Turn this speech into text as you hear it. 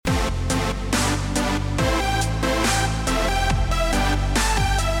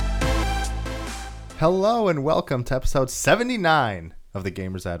Hello and welcome to episode 79 of The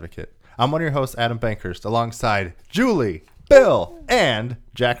Gamer's Advocate. I'm one of your hosts, Adam Bankhurst, alongside Julie, Bill, and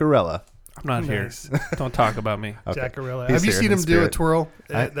Jackarella. I'm not here. Don't talk about me. Okay. Jackarella. Have you seen him do a twirl?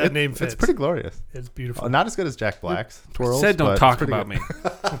 That name fits. It's pretty glorious. It's beautiful. Not as good as Jack Black's twirls. Said don't talk about me.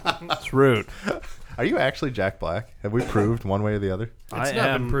 It's rude. Are you actually Jack Black? Have we proved one way or the other? It's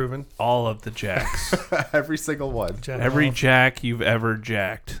not been proven. All of the Jacks. Every single one. Every Jack you've ever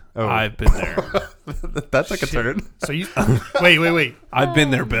jacked. Oh. I've been there. That's like a turn. So you wait. I've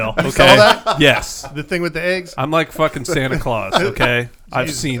been there, Bill. Okay. You saw that? Yes. The thing with the eggs? I'm like fucking Santa Claus, okay?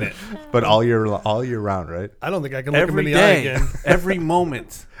 I've seen it. But all year round, right? I don't think I can look him in the eye again. Every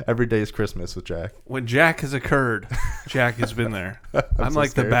moment. Every day is Christmas with Jack. When Jack has occurred, Jack has been there. I'm so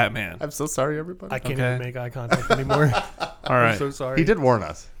like scared. The Batman. I'm so sorry, everybody. I can't even make eye contact anymore. All right. I'm so sorry. He did warn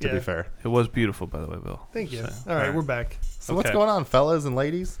us, to be fair. It was beautiful, by the way, Bill. Thank you. All right, we're back. So what's going on, fellas and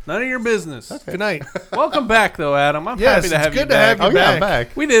ladies? None of your business. Okay. Good night. Welcome back, though, Adam. I'm happy to have you back. It's good to have you back. I'm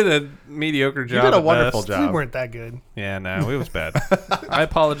back. We did a mediocre job. You did a wonderful job. We weren't that good. Yeah, no, it was bad. I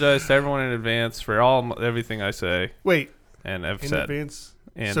apologize to everyone in advance for everything I say. Wait. And I've in said. Advance?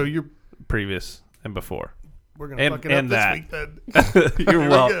 And so you're previous and before. We're going to fuck it up this week then.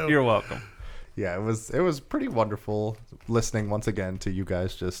 You're welcome. Yeah, it was pretty wonderful listening once again to you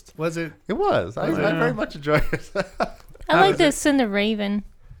guys. Was it? It was. I very much enjoyed it. I like to send a raven.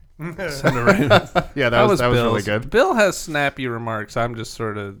 Send a raven. Yeah, that was really good. Bill has snappy remarks. I'm just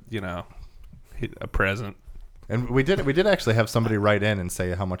sort of, a present. And we did actually have somebody write in and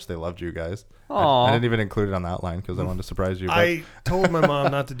say how much they loved you guys. I didn't even include it on the outline because I wanted to surprise you. I told my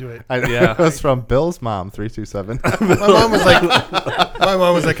mom not to do it. It was from Bill's mom, 327. My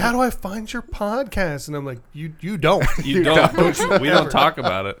mom was like, "How do I find your podcast?" And I'm like, "You don't. You don't. We don't talk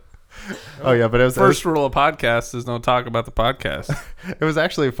about it." Oh yeah, but it was first rule of podcasts is don't talk about the podcast. It was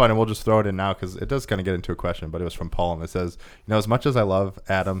actually fun, and we'll just throw it in now because it does kind of get into a question. But it was from Paul, and it says, as much as I love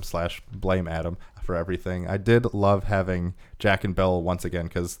Adam / blame Adam for everything, I did love having Jack and Bill once again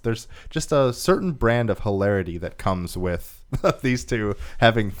because there's just a certain brand of hilarity that comes with these two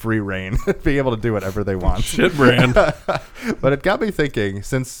having free reign, being able to do whatever they want. Shit brand. But it got me thinking,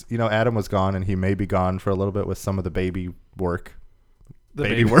 since Adam was gone, and he may be gone for a little bit with some of the baby work.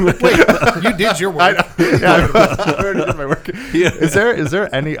 Baby work. Wait, you did your work. I already did my work. Yeah. Is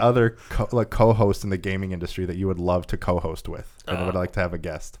there any other co-host in the gaming industry that you would love to co-host with? And I would like to have a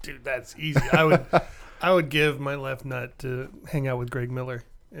guest. Dude, that's easy. I would give my left nut to hang out with Greg Miller.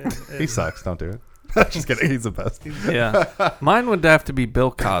 And he sucks. Don't do it. Just kidding. He's the best. Yeah. Mine would have to be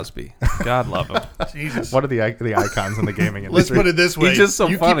Bill Cosby. God love him. Jesus. What are the icons in the gaming industry? Let's put it this way. He's just so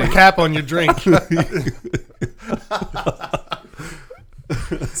funny. Keep a cap on your drink.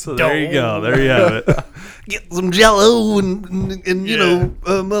 So there you go. There you have it. Get some Jell-O and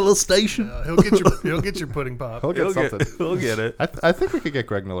molestation. He'll get your pudding pop. He'll get something. He'll get it. I think we could get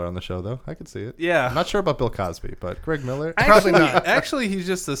Greg Miller on the show though. I could see it. Yeah. I'm not sure about Bill Cosby, but Greg Miller probably not. Actually, he's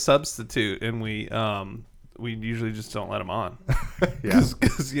just a substitute, and we usually just don't let him on. Yeah.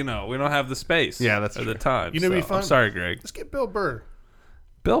 Because we don't have the space. Yeah, that's or true. the time. Be fun. I'm sorry, Greg. Let's get Bill Burr.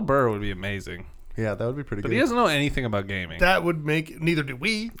 Bill Burr would be amazing. Yeah, that would be pretty good. But he doesn't know anything about gaming. That would make neither do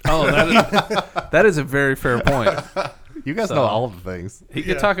we. Oh, that is a very fair point. You guys know all of the things. He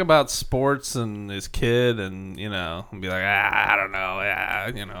could talk about sports and his kid, and and be like, I don't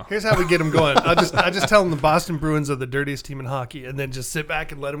know, Here's how we get him going. I just tell him the Boston Bruins are the dirtiest team in hockey, and then just sit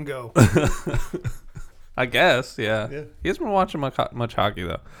back and let him go. I guess, yeah. He hasn't been watching much hockey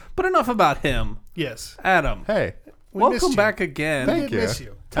though. But enough about him. Yes, Adam. Hey, welcome back again. Thank you. Miss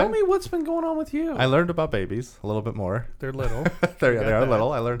you. Tell me what's been going on with you. I learned about babies a little bit more. They're little. They are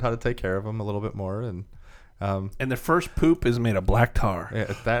little. I learned how to take care of them a little bit more, and their first poop is made of black tar.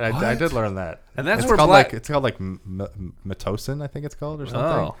 Yeah, I did learn that. And that's it's where called black. It's called like Matocin, I think it's called, or something.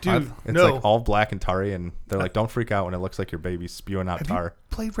 Oh, dude, it's like all black and tarry, and they're like, don't freak out when it looks like your baby's spewing out tar.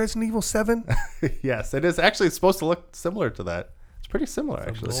 You played Resident Evil 7? Yes, it is actually supposed to look similar to that. It's pretty similar,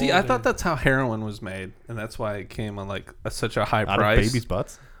 actually. See, I thought that's how heroin was made, and that's why it came on like such a high out price. Of babies'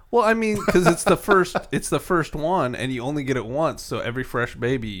 butts. Well, I mean, because it's the first one, and you only get it once. So every fresh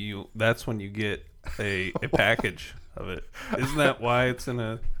baby, that's when you get a package of it. Isn't that why it's in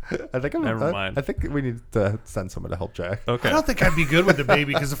a? Never mind. I think we need to send someone to help Jack. Okay. I don't think I'd be good with the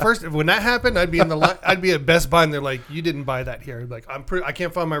baby because when that happened, I'd be in the I'd be at Best Buy and they're like, "You didn't buy that here." Like I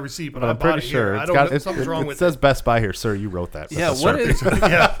can't find my receipt, but I bought pretty it sure here. I don't know. Something's wrong with it. It says Best Buy here, sir. You wrote that. Yeah. What is?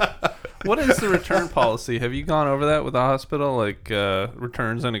 Yeah. What is the return policy? Have you gone over that with the hospital, like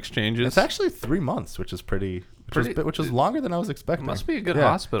returns and exchanges? It's actually 3 months, which is which is longer than I was expecting. It must be a good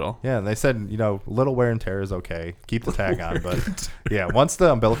hospital. Yeah, and they said, little wear and tear is okay. Keep the tag on, but yeah, once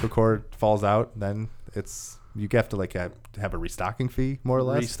the umbilical cord falls out, then you have to have a restocking fee, more or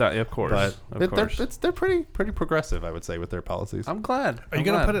less. Of course. But they're pretty progressive, I would say, with their policies. I'm glad. Are you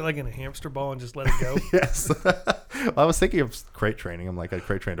gonna put it like in a hamster ball and just let it go? Yes. Well, I was thinking of crate training. I'm like, I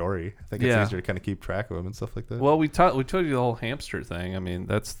crate trained Ori. I think it's easier to kind of keep track of them and stuff like that. Well, we told you the whole hamster thing. I mean,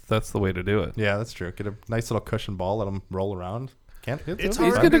 that's the way to do it. Yeah, that's true. Get a nice little cushion ball, let them roll around. He's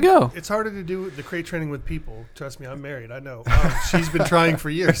good to go. It's harder to do the crate training with people. Trust me, I'm married. I know. She's been trying for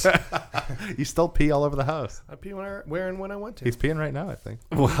years. You still pee all over the house. I pee where and when I want to. He's peeing right now, I think.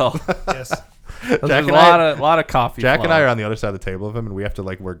 Well, yes. There's a lot of coffee. Jack and I are on the other side of the table of him, and we have to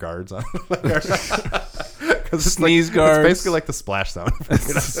wear guards on. Sneeze guards. It's basically like the splash zone.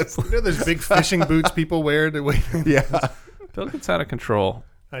 Those big fishing boots people wear to wait. Yeah. Bill gets out of control.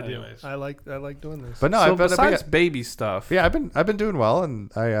 I do. I like doing this. But no, so besides baby stuff. Yeah, I've been doing well,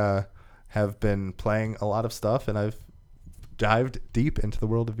 and I have been playing a lot of stuff, and I've dived deep into the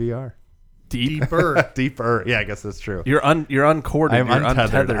world of VR. Deeper. Yeah, I guess that's true. You're uncorded. I'm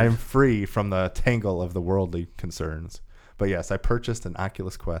untethered. I'm free from the tangle of the worldly concerns. But yes, I purchased an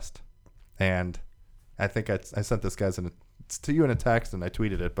Oculus Quest, and I think I sent this guys to you in a text, and I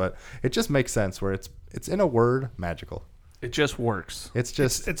tweeted it, but it just makes sense where it's in a word, magical. It just works.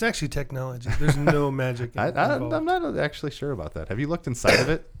 It's actually technology. There's no magic. I'm not actually sure about that. Have you looked inside of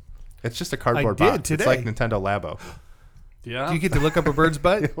it? It's just a cardboard box. Today. It's like Nintendo Labo. Yeah. Do you get to look up a bird's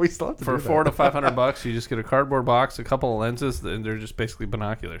butt? We still have to for do that. $400 to $500. You just get a cardboard box, a couple of lenses, and they're just basically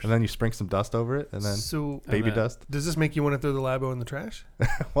binoculars. And then you sprinkle some dust over it, and then baby dust. Does this make you want to throw the Labo in the trash?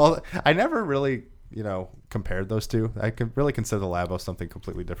 Well, I never really compared those two. I could really consider the Labo something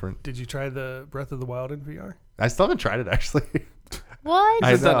completely different. Did you try the Breath of the Wild in VR? I still haven't tried it, actually. What?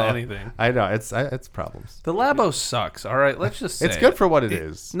 I hasn't know. done anything. I know. It's problems. The Labo sucks. All right, let's just say it's good for what it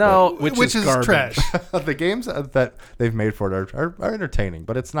is. No, which is garbage. trash. The games that they've made for it are entertaining,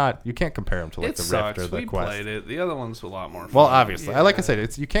 but it's not. You can't compare them to It the sucks. Rift or the We Quest. played it. The other one's a lot more fun. Well, obviously, like I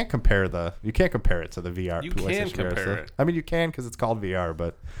said, you can't compare it to the VR. You can PlayStation compare VR stuff. it. I mean, you can because it's called VR,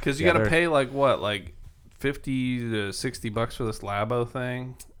 but because you got to pay like $50 to $60 for this Labo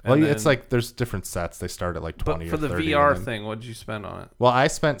thing. Well, it's like there's different sets. They start at like 20 but for or 30. the VR thing, what did you spend on it? Well, I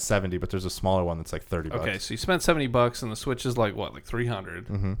spent 70, but there's a smaller one that's like $30. Okay, so you spent $70, and the Switch is like what, like 300.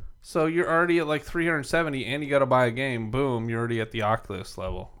 Mm-hmm. So you're already at like 370, and you got to buy a game. Boom, you're already at the Oculus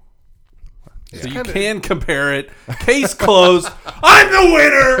level. Yeah. So you can compare it. Case closed. I'm the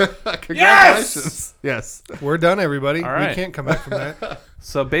winner. Congratulations. Yes. We're done, everybody. All right. We can't come back from that.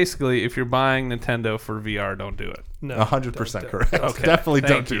 So basically, if you're buying Nintendo for VR, don't do it. No, 100% correct. Okay. Definitely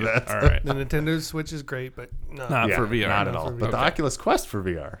Thank don't do you. that. All right. The Nintendo Switch is great, but Not Yeah, for VR. Not at Not all. for But VR. the Oculus Quest for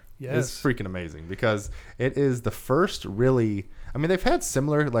VR is freaking amazing because it is the first really. I mean, they've had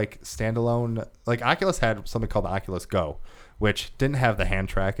similar standalone. Like Oculus had something called the Oculus Go, which didn't have the hand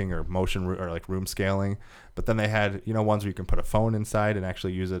tracking or motion or room scaling. But then they had ones where you can put a phone inside and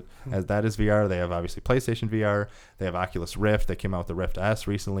actually use it as that is VR. They have obviously PlayStation VR. They have Oculus Rift. They came out with the Rift S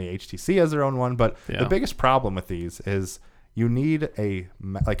recently. HTC has their own one. But the biggest problem with these is you need a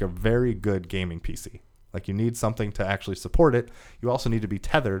very good gaming PC. Like you need something to actually support it. You also need to be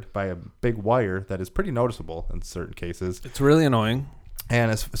tethered by a big wire that is pretty noticeable in certain cases. It's really annoying. And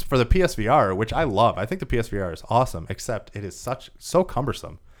as for the PSVR, which I love, I think the PSVR is awesome, except it is so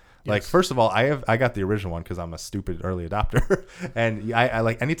cumbersome. Yes. Like first of all, I got the original one because I'm a stupid early adopter, and I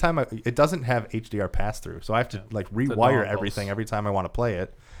like anytime it doesn't have HDR pass through, so I have to rewire everything every time I want to play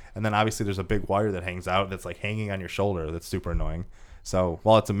it. And then obviously there's a big wire that hangs out that's hanging on your shoulder that's super annoying. So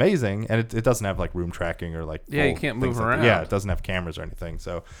while it's amazing, and it doesn't have room tracking or you can't move around. Yeah, it doesn't have cameras or anything.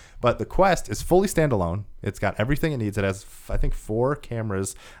 So, but the Quest is fully standalone. It's got everything it needs. It has I think 4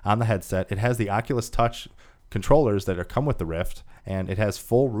 cameras on the headset. It has the Oculus Touch controllers that come with the Rift, and it has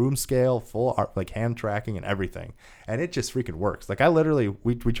full room scale, full hand tracking and everything, and it just freaking works. Like I literally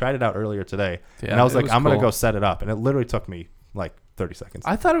we tried it out earlier today, and I was like, I'm gonna go set it up, and it literally took me 30 seconds.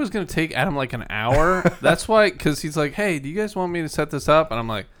 I thought it was going to take Adam an hour. That's why, because he's like, hey, do you guys want me to set this up? And I'm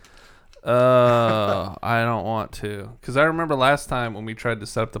like, I don't want to. Because I remember last time when we tried to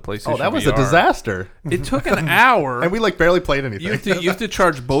set up the PlayStation that was VR, a disaster. It took an hour. And we barely played anything. You have to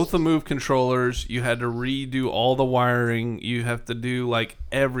charge both the Move controllers. You had to redo all the wiring. You have to do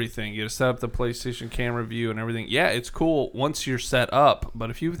everything. You have to set up the PlayStation camera view and everything. Yeah, it's cool once you're set up.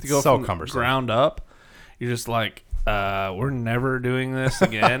 But if you have to go from cumbersome. ground up, you're just like... we're never doing this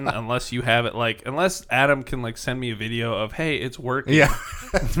again unless you have it unless Adam can send me a video of, hey, it's working. Yeah,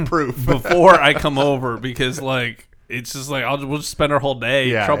 that's proof. Before I come over, because it's just we'll just spend our whole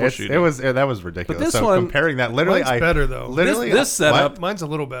day troubleshooting. That was ridiculous. But this so one, comparing that, literally, mine's better though. Literally, this setup. Mine's a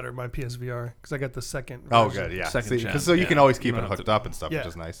little better. My PSVR because I got the second. Oh, version. good, yeah. Second gen, So you can always keep You it don't have hooked to- up and stuff, which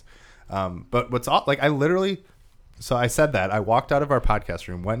is nice. But what's all I literally. So I said that I walked out of our podcast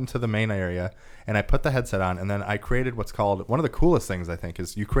room, went into the main area, and I put the headset on, and then I created what's called one of the coolest things I think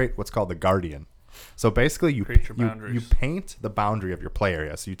is you create what's called the Guardian. So basically, you paint the boundary of your play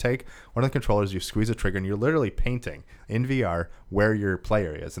area. So you take one of the controllers, you squeeze a trigger, and you're literally painting in VR where your play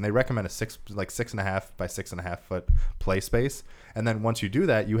area is. And they recommend a 6.5 by 6.5 foot play space. And then once you do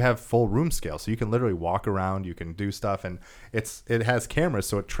that, you have full room scale. So you can literally walk around, you can do stuff, and it has cameras,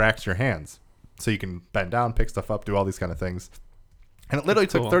 so it tracks your hands. So you can bend down, pick stuff up, do all these kind of things. And it literally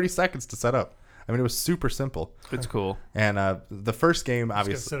took 30 seconds to set up. I mean, it was super simple. It's cool. And the first game,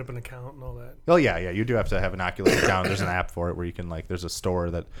 obviously, just set up an account and all that. Oh yeah, you do have to have an Oculus account. There's an app for it where you can there's a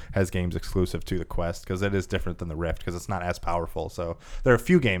store that has games exclusive to the Quest because it is different than the Rift because it's not as powerful. So there are a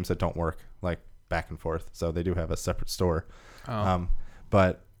few games that don't work back and forth. So they do have a separate store.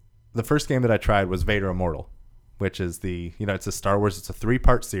 But the first game that I tried was Vader Immortal, which is it's a Star Wars. It's a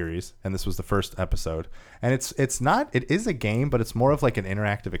 3-part series, and this was the first episode. And it is a game, but it's more of an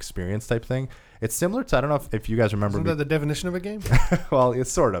interactive experience type thing. It's similar to, I don't know if you guys remember. Isn't that the definition of a game? Well,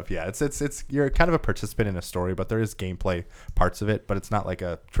 it's sort of, yeah. It's you're kind of a participant in a story, but there is gameplay parts of it, but it's not like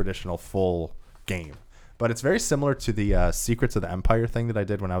a traditional full game. But it's very similar to the Secrets of the Empire thing that I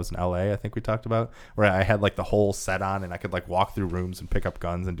did when I was in LA, I think we talked about, where I had the whole set on and I could walk through rooms and pick up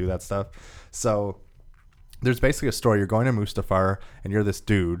guns and do that stuff. So there's basically a story. You're going to Mustafar and you're this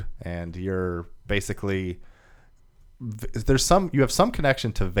dude and you're basically you have some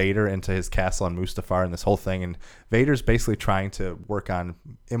connection to Vader and to his castle on Mustafar and this whole thing, and Vader's basically trying to work on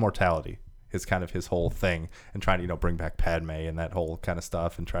immortality is kind of his whole thing, and trying to bring back Padme and that whole kind of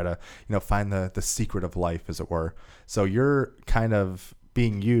stuff and try to find the secret of life, as it were. So you're kind of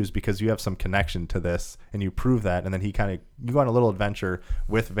being used because you have some connection to this and you prove that, and then you go on a little adventure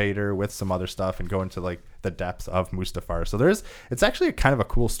with Vader with some other stuff and go into the depths of Mustafar. So it's actually a kind of a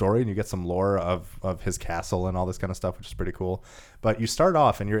cool story, and you get some lore of his castle and all this kind of stuff, which is pretty cool. But you start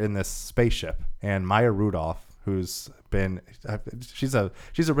off and you're in this spaceship, and Maya Rudolph, who's been she's a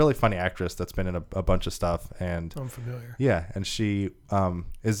really funny actress that's been in a bunch of stuff, and I'm familiar. Yeah, and she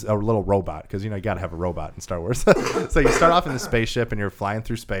is a little robot because you gotta have a robot in Star Wars. So you start off in the spaceship and you're flying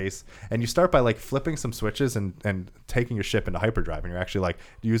through space, and you start by flipping some switches and taking your ship into hyperdrive, and you're actually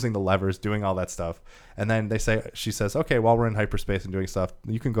using the levers, doing all that stuff. And then she says, okay, while we're in hyperspace and doing stuff,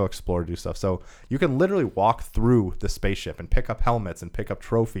 you can go explore, do stuff. So you can literally walk through the spaceship and pick up helmets and pick up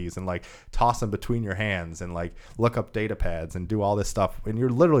trophies and toss them between your hands and look up data pads and do all this stuff. And you're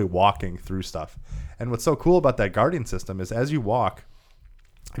literally walking through stuff. And what's so cool about that Guardian system is as you walk,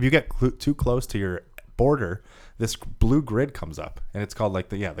 if you get too close to your border, this blue grid comes up, and it's called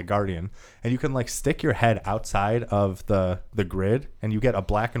the Guardian, and you can stick your head outside of the grid, and you get a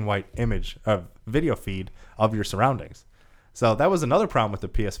black and white image of video feed of your surroundings. So that was another problem with the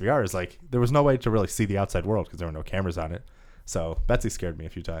PSVR is there was no way to really see the outside world because there were no cameras on it. So Betsy scared me a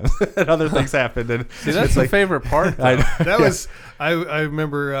few times, and other things happened. And see, that's my favorite part. I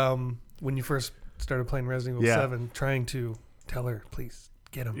remember when you first started playing Resident Evil 7, trying to tell her, please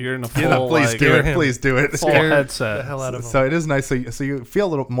get him. You're in a full, please do it. Please do it. Full headset. The hell out of him. So it is nice. So you feel a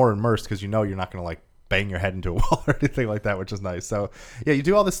little more immersed because you're not going to bang your head into a wall or anything like that, which is nice. So yeah, you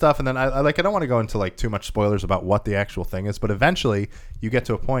do all this stuff, and then I don't want to go into too much spoilers about what the actual thing is, but eventually you get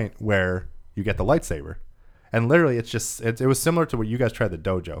to a point where you get the lightsaber, and literally it was similar to what you guys tried the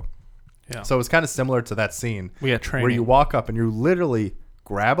dojo. Yeah. So it was kind of similar to that scene. We had training where you walk up and you literally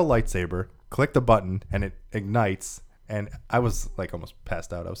grab a lightsaber, click the button, and it ignites. And I was almost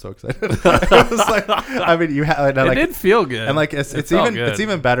passed out. I was so excited. I was I mean, you had. It did feel good. And it's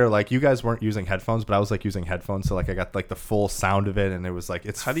even better. You guys weren't using headphones, but I was using headphones, so I got the full sound of it, and it was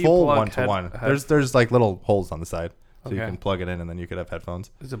it's full 1-to-1. There's little holes on the side. So you can plug it in, and then you could have headphones.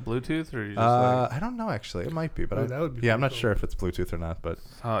 Is it Bluetooth or you just I don't know actually. It might be, but that would be I'm not sure if it's Bluetooth or not. But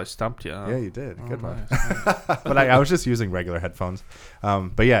I stumped you. Huh? Yeah, you did. Good one. Nice. But I was just using regular headphones.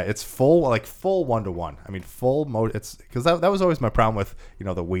 But yeah, it's full 1-to-1. I mean, full mode. It's because that was always my problem with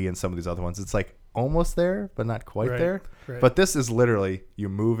the Wii and some of these other ones. It's almost there, but not quite there. Right. But this is literally you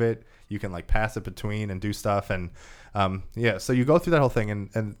move it. You can pass it between and do stuff, and so you go through that whole thing,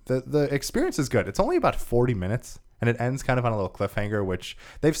 and the experience is good. It's only about 40 minutes. And it ends kind of on a little cliffhanger, which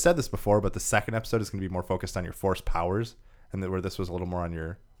they've said this before, but the second episode is going to be more focused on your force powers, and where this was a little more on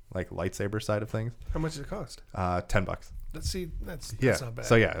your like lightsaber side of things. How much does it cost? $10. That's not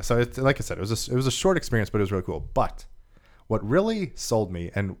bad. So it's like I said, it was a short experience, but it was really cool. But what really sold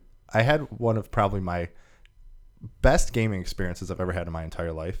me, and I had one of probably my best gaming experiences I've ever had in my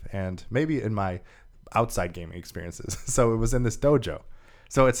entire life, and maybe in my outside gaming experiences. So it was in this dojo.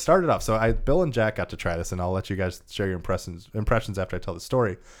 So it started off. So Bill and Jack got to try this, and I'll let you guys share your impressions after I tell the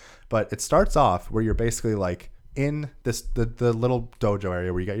story. But it starts off where you're basically like in the little dojo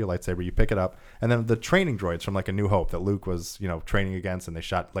area where you got your lightsaber, you pick it up, and then the training droids from like A New Hope that Luke was, training against, and they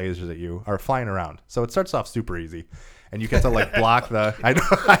shot lasers at you, are flying around. So it starts off super easy, and you get to like block the. I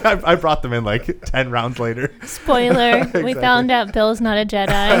know I brought them in like 10 rounds later. Spoiler: Exactly. We found out Bill's not a Jedi.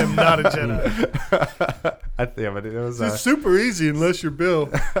 I am not a Jedi. Yeah, but it was It's super easy unless you're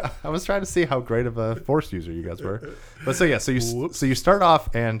Bill. I was trying to see how great of a force user you guys were. But so you start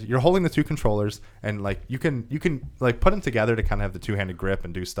off and you're holding the two controllers, and like you can like put them together to kind of have the two-handed grip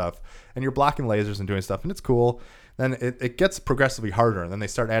and do stuff, and you're blocking lasers and doing stuff, and it's cool. Then it gets progressively harder, and then they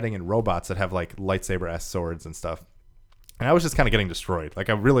start adding in robots that have like lightsaber-esque swords and stuff. And I was just kind of getting destroyed. Like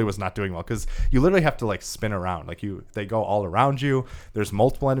I really was not doing well because you literally have to like spin around. Like they go all around you. There's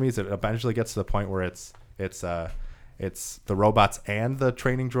multiple enemies. It eventually gets to the point where it's the robots and the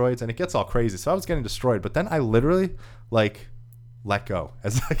training droids, and it gets all crazy. So I was getting destroyed, but then I literally like let go.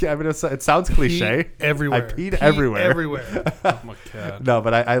 It sounds cliche. Everywhere. I peed everywhere. Everywhere. Oh my God. No,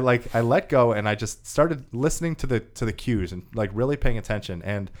 but I let go, and I just started listening to the cues and like really paying attention.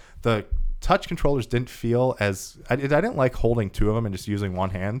 And the touch controllers didn't feel as I didn't like holding two of them and just using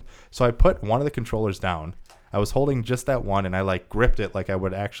one hand. So I put one of the controllers down. I was holding just that one, and I like gripped it like I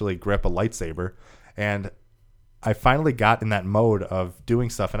would actually grip a lightsaber. And I finally got in that mode of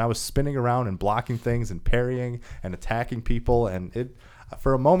doing stuff, and I was spinning around and blocking things and parrying and attacking people, and it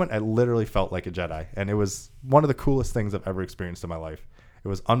for a moment I literally felt like a Jedi, and it was one of the coolest things I've ever experienced in my life. It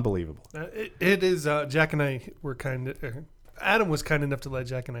was unbelievable. It is. Jack and I were Adam was kind enough to let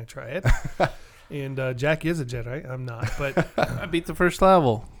Jack and I try it, and Jack is a Jedi. I'm not, but I beat the first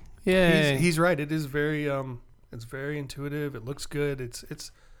level. Yeah, he's right. It is very it's very intuitive. It looks good.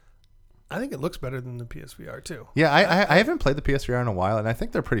 It's I think it looks better than the PSVR too. Yeah, I haven't played the PSVR in a while, and I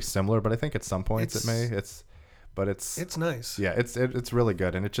think they're pretty similar. But I think at some points it may. It's nice. Yeah, it's really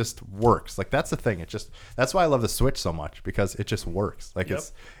good, and it just works. Like that's the thing. That's why I love the Switch so much, because it just works. Like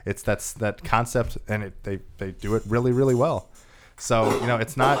it's that concept, and they do it really, really well. So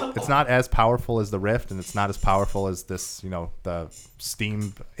it's not as powerful as the Rift, and it's not as powerful as this the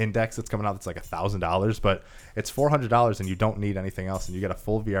Steam Index that's coming out that's like $1,000, but it's $400 and you don't need anything else, and you get a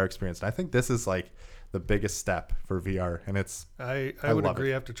full VR experience. And I think this is like the biggest step for VR, and I would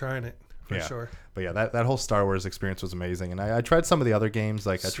agree after trying it for sure. But yeah, that whole Star Wars experience was amazing, and I tried some of the other games.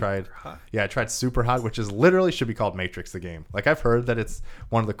 Like I tried Super Hot, which is literally should be called Matrix the game. Like I've heard that it's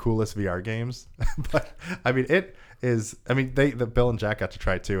one of the coolest VR games, but I mean it is. I mean the Bill and Jack got to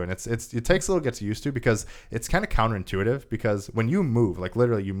try it too, and it takes a little get used to, because it's kind of counterintuitive, because when you move, like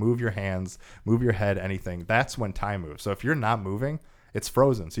literally you move your hands, move your head, anything, that's when time moves. So if you're not moving, it's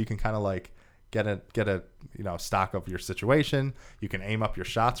frozen. So you can kind of like get a stock of your situation. You can aim up your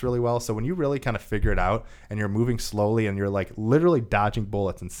shots really well. So when you really kind of figure it out, and you're moving slowly, and you're like literally dodging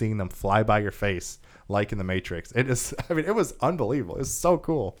bullets and seeing them fly by your face like in the Matrix, it was unbelievable. It's so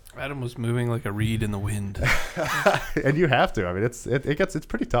cool. Adam was moving like a reed in the wind. And you have to. I mean, it's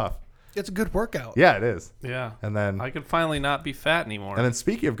pretty tough. It's a good workout. Yeah, it is. Yeah. And then I could finally not be fat anymore. And then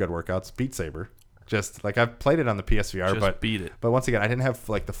speaking of good workouts, Beat Saber. Just like I've played it on the PSVR, but beat it. But once again, I didn't have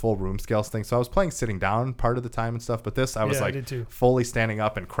like the full room scales thing, so I was playing sitting down part of the time and stuff. But this, I was like fully standing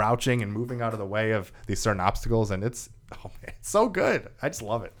up and crouching and moving out of the way of these certain obstacles, and it's so good. I just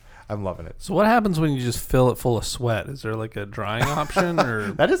love it. I'm loving it. So what happens when you just fill it full of sweat? Is there like a drying option,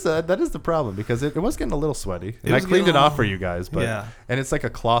 or that is the problem, because it was getting a little sweaty, and I cleaned it off for you guys. But and it's like a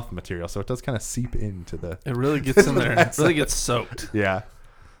cloth material, so it does kind of seep into the. It really gets in there. It really gets soaked. Yeah.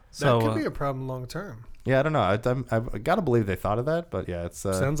 So that could be a problem long term. Yeah, I don't know. I've got to believe they thought of that, but yeah, it's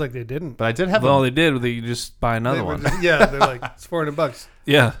sounds like they didn't. But I did have. Well, they did. They just buy another one. They're like, it's $400.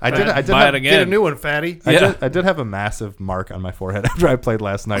 Yeah, I did buy it again. Get a new one, fatty. I did have a massive mark on my forehead after I played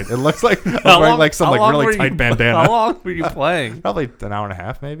last night. It looks like I was wearing like some like really tight bandana. How long were you playing? Probably an hour and a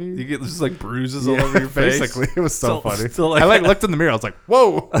half, maybe. You get just like bruises all over your face. Basically, it was so funny. Like, I like looked in the mirror. I was like,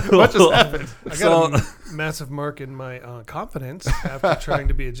 "Whoa, what just happened?" I got a massive mark in my confidence after trying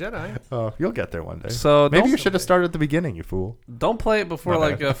to be a Jedi. Oh, you'll get there one day. So maybe you should have started at the beginning, you fool. Don't play it before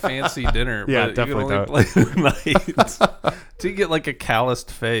like a fancy dinner. Yeah, but definitely you can only play it at night. So you get like a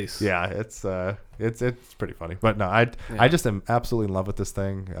calloused face. Yeah, it's pretty funny. But no, I just am absolutely in love with this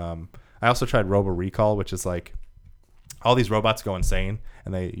thing. I also tried Robo Recall, which is like all these robots go insane,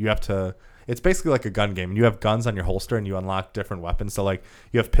 and you have to. It's basically like a gun game, and you have guns on your holster, and you unlock different weapons. So like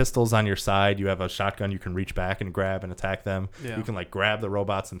you have pistols on your side, you have a shotgun you can reach back and grab and attack them. Yeah. You can like grab the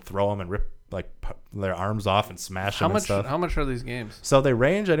robots and throw them and rip like their arms off and smash them and stuff. How much are these games? So they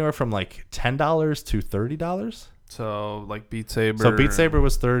range anywhere from like $10 to $30. So like Beat Saber. So Beat Saber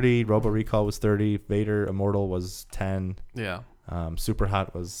was 30, Robo Recall was 30, Vader Immortal was 10. Yeah. Super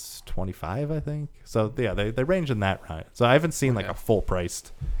Hot was 25, I think. So yeah, they range in that right. So I haven't seen like a full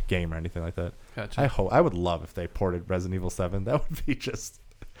priced game or anything like that. Gotcha. I would love if they ported Resident Evil 7. That would be just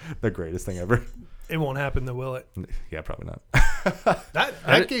the greatest thing ever. It won't happen though, will it? Yeah, probably not.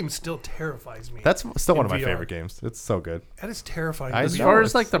 That game still terrifies me. That's still one of my VR. favorite games. It's so good. That is terrifying. I As know, far as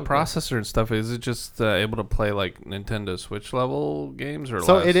it's like the so good. processor and stuff, is it just able to play like Nintendo Switch level games or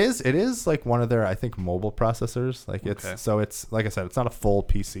So less? it is like one of their, I think, mobile processors. Like it's like I said, it's not a full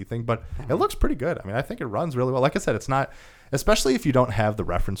PC thing, but it looks pretty good. I mean, I think it runs really well. Like I said, it's not, especially if you don't have the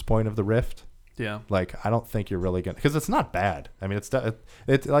reference point of the Rift. Yeah. Like I don't think you're really gonna, because it's not bad. I mean, it's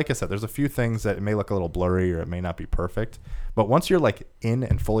like I said, there's a few things that it may look a little blurry or it may not be perfect, but once you're like in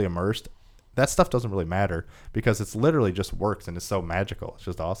and fully immersed, that stuff doesn't really matter because it's literally just works and it's so magical. It's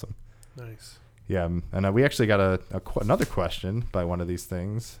just awesome. Nice. Yeah, and we actually got another question by one of these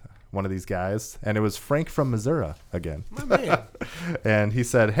guys, and it was Frank from Missouri again. My man. And he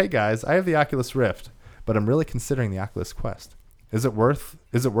said, "Hey guys, I have the Oculus Rift, but I'm really considering the Oculus Quest. Is it worth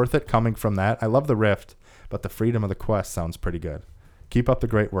it coming from that? I love the Rift, but the freedom of the Quest sounds pretty good. Keep up the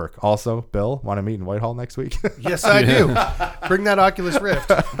great work. Also, Bill, want to meet in Whitehall next week? Yes, I do. Bring that Oculus Rift.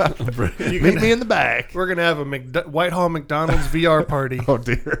 Meet me in the back. We're gonna have a Whitehall McDonald's VR party. Oh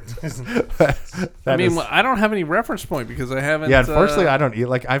dear. I mean, I don't have any reference point because I haven't. Yeah, unfortunately, I don't eat.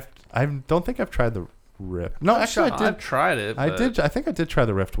 Like I don't think I've tried the Rift. No, actually, I did. I've tried it. I did. I think I did try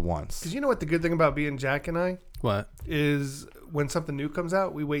the Rift once. Because you know what the good thing about being Jack and I What? is when something new comes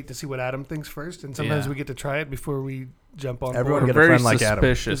out, we wait to see what Adam thinks first, and sometimes Yeah. we get to try it before we jump on Everyone board. get a Very friend like Adam.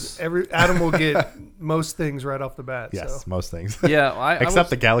 suspicious. Adam will get most things right off the bat. Yes, So. most things. Yeah, Except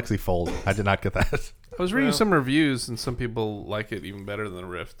the Galaxy Fold. I did not get that. I was reading Well. some reviews, and some people like it even better than the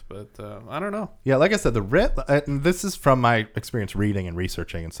Rift, but I don't know. Yeah, like I said, the Rift, and this is from my experience reading and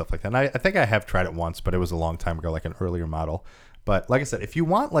researching and stuff like that. And I think I have tried it once, but it was a long time ago, like an earlier model. But like I said, if you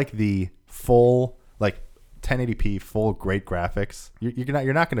want like the full, like 1080p, full great graphics,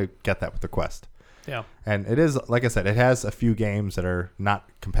 you're not going to get that with the Quest. Yeah. And it is, like I said, it has a few games that are not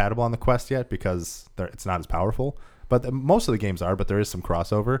compatible on the Quest yet because it's not as powerful. But most of the games are, but there is some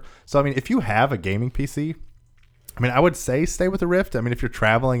crossover. So, I mean, if you have a gaming PC, I mean, I would say stay with the Rift. I mean, if you're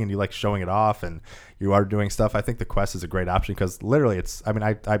traveling and you like showing it off and you are doing stuff, I think the Quest is a great option because literally it's, I mean,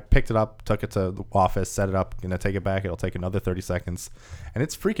 I picked it up, took it to the office, set it up, and I take it back. It'll take another 30 seconds. And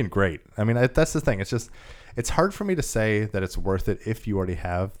it's freaking great. I mean, that's the thing. It's just, it's hard for me to say that it's worth it if you already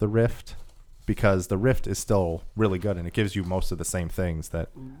have the Rift because the Rift is still really good and it gives you most of the same things that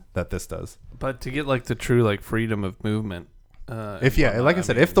this does. But to get like the true like freedom of movement. If like I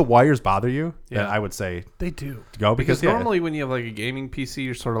said, if the wires bother you, then I would say They do. go because normally when you have like a gaming PC,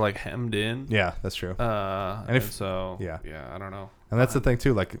 you're sort of like hemmed in. yeah, that's true. And if- so yeah. I don't know. And that's the thing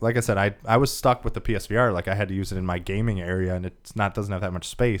too. Like I said, I was stuck with the PSVR. Like I had to use it in my gaming area, and doesn't have that much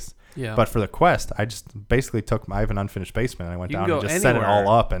space. Yeah. But for the Quest, I just basically I have an unfinished basement, and I went You can down and go just set it anywhere. all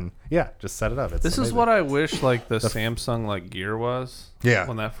up, and just set it up. It's This is amazing. what I wish like the Samsung like Gear was. Yeah.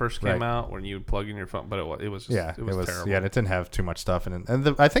 When that first came Right. out, when you would plug in your phone, but it was just Yeah, it was terrible. Yeah, and it didn't have too much stuff in it.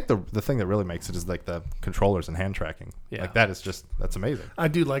 And I think the thing that really makes it is like the controllers and hand tracking. Yeah. Like that's amazing. I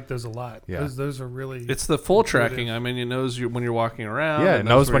do like those a lot. Yeah. Those are really. It's the full intuitive. tracking. I mean, it knows you when you're walking around. Yeah, it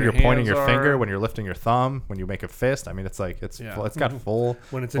knows where when you're pointing hands your are. finger, when you're lifting your thumb, when you make a fist. I mean, it's like it's got full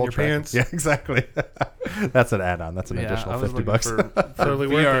When it's in full your tracking. pants. Yeah, exactly. That's an add-on. That's an Yeah, additional I was $50. looking for Totally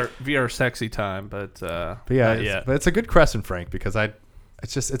worth VR sexy time, but But yeah, not yet. but it's a good question, Frank, because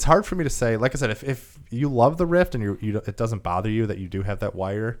it's hard for me to say. Like I said, if you love the Rift and it doesn't bother you that you do have that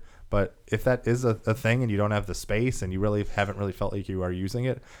wire, but if that is a thing and you don't have the space and you really haven't really felt like you are using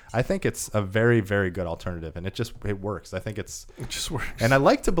it, I think it's a very, very good alternative, and it works. I think it just works. and I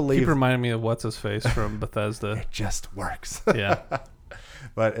like to believe Keep reminding me of what's his face from Bethesda. it just works. Yeah.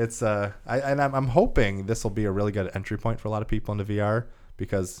 But it's I'm hoping this will be a really good entry point for a lot of people into VR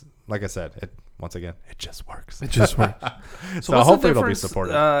because, like I said, it just works. It just works. So what's hopefully the it'll be difference,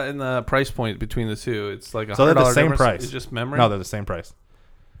 supported. In the price point between the two? It's like So they're the $100 same difference. price. It's just memory. No, they're the same price.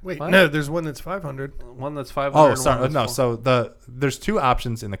 Wait, What? no, there's one that's 500. One that's 500. Oh, and sorry. one No, that's so there's two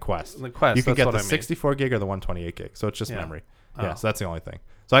options in the Quest. In the Quest, you can that's get what the I mean. 64 gig or the 128 gig. So it's just Yeah. memory. Oh. Yeah, so that's the only thing.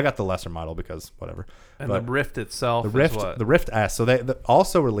 So I got the lesser model because whatever. And But the Rift itself the Rift, is what? the Rift S. So they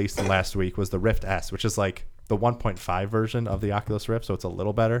also released last week was the Rift S, which is like the 1.5 version of the Oculus Rift, so it's a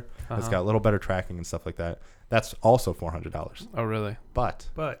little better. It's got a little better tracking and stuff like that. That's also $400. Oh, really? But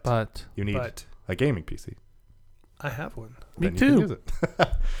you need a gaming PC. I have one. Me Then you too. can use it.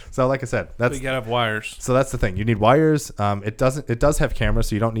 So like I said, that's you gotta have wires. so that's the thing. You need wires. It does have cameras,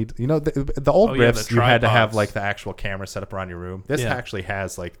 so you don't need the old Rifts. the You had to have tripods. like the actual camera set up around your room. This actually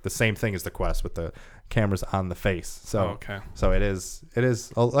has like the same thing as the Quest with the cameras on the face. So so it is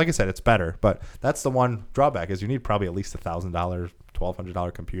like I said, it's better. But that's the one drawback is you need probably at least $1,000,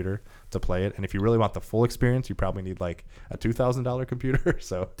 $1,200 computer to play it. And if you really want the full experience, you probably need like a $2,000 computer.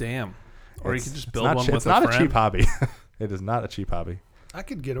 So damn. Or you could just build one with it's a not friend. a cheap hobby. It is not a cheap hobby. I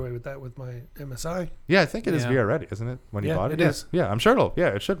could get away with that with my MSI. Yeah, I think it is Yeah. VR ready, isn't it? When you bought it, it is. Yeah, I'm sure it'll. Yeah,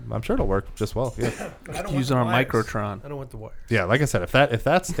 it should. I'm sure it'll work just well. Yeah, I don't Use want it on the wires. Microtron. I don't want the wires. yeah. Like I said, if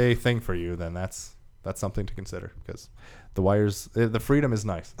that's a thing for you, then that's something to consider because the wires, the freedom is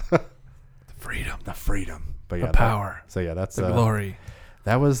nice. Freedom. The freedom, but yeah, The power. So yeah, that's The glory.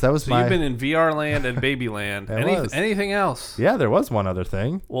 That was So my. you've been in VR land and baby land. It was. Anything else? Yeah, there was one other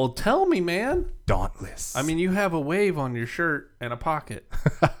thing. Well, tell me, man. Dauntless. I mean, you have a wave on your shirt and a pocket.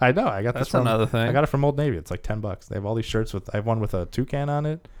 I know. I got That's this from another thing. I got it from Old Navy. It's like $10. They have all these shirts with. I have one with a toucan on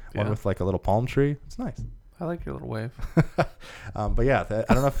it. One Yeah. with like a little palm tree. It's nice. I like your little wave. But yeah,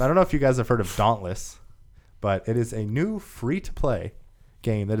 I don't know if you guys have heard of Dauntless, but it is a new free-to-play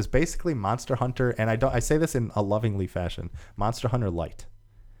game that is basically Monster Hunter, and I say this in a lovingly fashion, Monster Hunter Lite.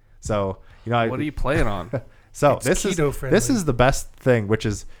 So what are you playing on? So It's this keto-friendly. is the best thing, which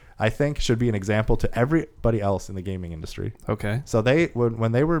is I think should be an example to everybody else in the gaming industry. Okay. So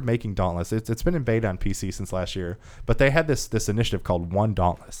when they were making Dauntless, it's been in beta on PC since last year, but they had this initiative called One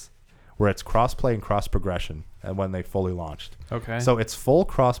Dauntless, where it's cross-play and cross-progression when they fully launched. Okay. So it's full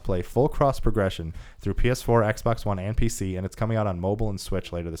cross-play, full cross-progression through PS4, Xbox One, and PC, and it's coming out on mobile and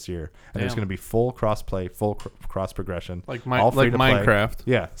Switch later this year. And there's Damn. going to be full cross-play, full cross-progression. Like all free to play. Minecraft.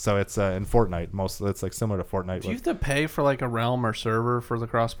 Yeah, so it's in Fortnite. It's like similar to Fortnite. Do you have to pay for like a realm or server for the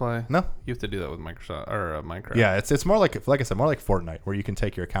crossplay? No. You have to do that with Microsoft or Minecraft. Yeah, it's more like I said, more like Fortnite, where you can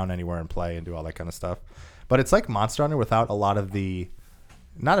take your account anywhere and play and do all that kind of stuff. But it's like Monster Hunter without a lot of the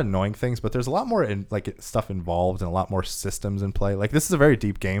not annoying things, but there's a lot more stuff involved and a lot more systems in play. Like this is a very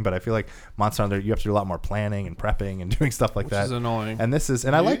deep game, but I feel like Monster Hunter you have to do a lot more planning and prepping and doing stuff like that. Which is annoying. And this is,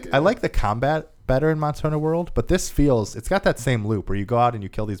 and I like the combat better in Monster Hunter World, but this it's got that same loop where you go out and you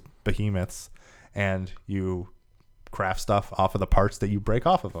kill these behemoths and you craft stuff off of the parts that you break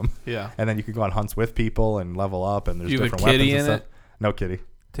off of them. Yeah. And then you can go on hunts with people and level up, and there's You have a different kitty weapons and in stuff. No kitty.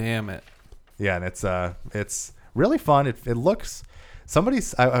 Damn it. Yeah, and it's really fun. It looks.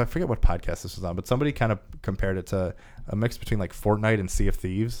 I forget what podcast this was on, but somebody kind of compared it to a mix between like Fortnite and Sea of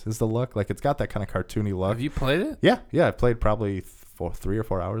Thieves is the look. Like it's got that kind of cartoony look. Have you played it? Yeah. I played probably 3 or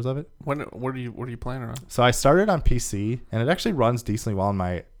 4 hours of it. What are you playing it on? So I started on PC, and it actually runs decently well on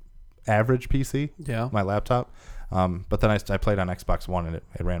my average PC, Yeah. my laptop. But then I played on Xbox One, and it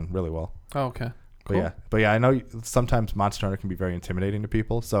ran really well. Oh, okay. But yeah, I know sometimes Monster Hunter can be very intimidating to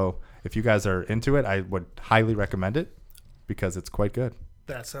people. So if you guys are into it, I would highly recommend it because it's quite good.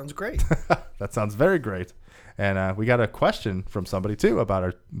 That sounds great. That sounds very great. And we got a question from somebody too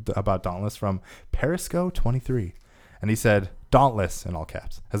about Dauntless from Perisco23, and he said, "Dauntless" in all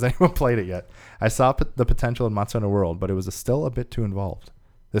caps. Has anyone played it yet? I saw the potential in Monster Hunter World, but it was still a bit too involved.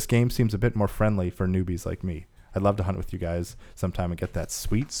 This game seems a bit more friendly for newbies like me. I'd love to hunt with you guys sometime and get that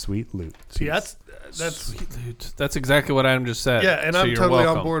sweet, sweet loot. See, that's Sweet loot. That's exactly what Adam just said. yeah, and So I'm you're totally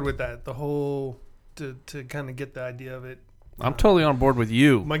welcome. on board with that. The whole to kind of get the idea of it. I'm totally on board with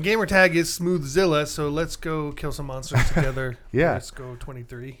you. My gamer tag is Smoothzilla, so let's go kill some monsters together. Yeah. Let's go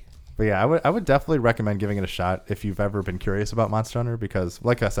 23. But yeah, I would definitely recommend giving it a shot if you've ever been curious about Monster Hunter, because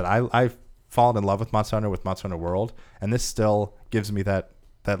like I said, I've fallen in love with Monster Hunter World, and this still gives me that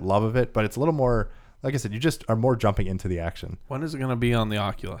love of it, but it's a little more, like I said, you just are more jumping into the action. When is it going to be on the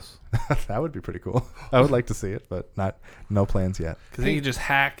Oculus? That would be pretty cool. I would like to see it, but no plans yet. Because then you just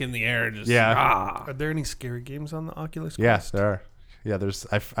hack in the air and just Yeah. Are there any scary games on the Oculus Yes, Quest? there are. Yeah, there's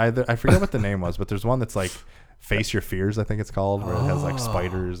I forget what the name was, but there's one that's like Face Your Fears, I think it's called, where it has like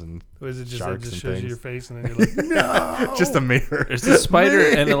spiders and Or is it just it sharks just and shows you things. your face and then you're like, no. Just a mirror. There's a spider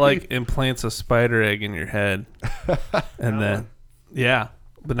and it like implants a spider egg in your head. And then, yeah.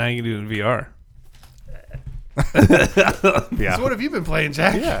 But now you can do it in VR. Yeah. So what have you been playing,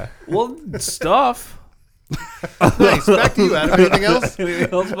 Jack? Yeah. Well, stuff. Nice. Back to you, Adam. Anything else?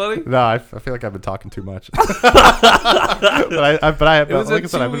 Anything else, buddy? No, I feel like I've been talking too much. but I It was like I a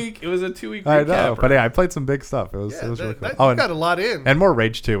said, 2 week. It was a 2 week. I know, but yeah, I played some big stuff. It was really cool. You've got a lot in. and more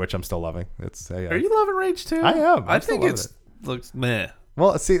Rage 2, which I'm still loving. It's Are you loving Rage 2? I am. I I'm still think loving it's looks meh.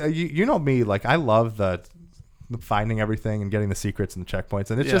 Well, see, you know me, like I love the finding everything and getting the secrets and the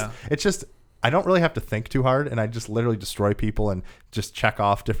checkpoints. And it's just I don't really have to think too hard, and I just literally destroy people and just check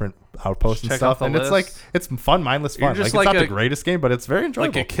off different outposts and stuff. And it's fun, mindless fun. Like, it's not the greatest game, but it's very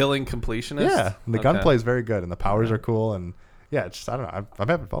enjoyable. Like a killing completionist. Yeah, and the gunplay is very good, and the powers are cool, and yeah, it's just I don't know. I'm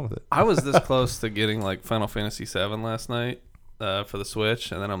having fun with it. I was this close to getting like Final Fantasy VII last night for the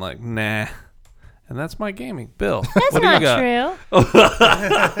Switch, and then I'm like, nah. And that's my gaming. Bill, That's what do you not got?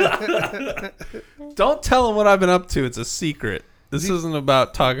 true. Don't tell him what I've been up to. It's a secret. This isn't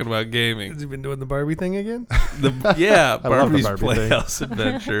about talking about gaming. Has he been doing the Barbie thing again? Barbie's Barbie Playhouse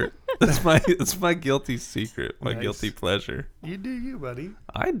Adventure. That's my guilty secret, my Nice. guilty pleasure. You do you, buddy.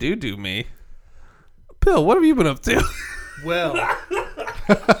 I do me. Bill, what have you been up to? Well,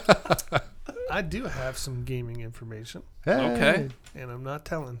 I do have some gaming information, Hey. Okay. and I'm not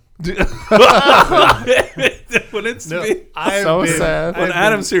telling. When it's No, me. I've So been- sad. I've When been-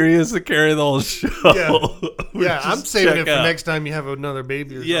 Adam's here, he has to carry the whole show. Yeah, I'm saving it for out. next time you have another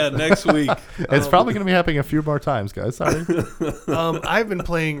baby. Or Yeah, something. next week. It's probably going to be happening a few more times, guys. Sorry. I've been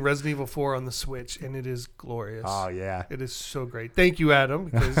playing Resident Evil 4 on the Switch, and it is glorious. Oh yeah. It is so great. Thank you, Adam.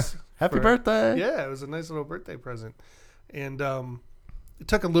 Because Happy birthday. Yeah, it was a nice little birthday present. And it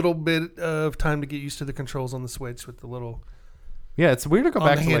took a little bit of time to get used to the controls on the Switch with the little Yeah, it's weird to go on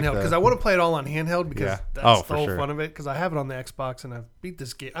back the to like handheld because I want to play it all on handheld because Yeah. that's Oh, the for whole sure. fun of it. Because I have it on the Xbox and I've beat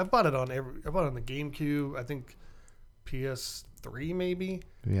this game. I bought it on the GameCube. I think PS3 maybe.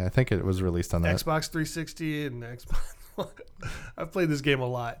 Yeah, I think it was released on that. Xbox 360 and Xbox One. I've played this game a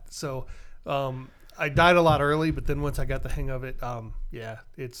lot. So I died a lot early, but then once I got the hang of it,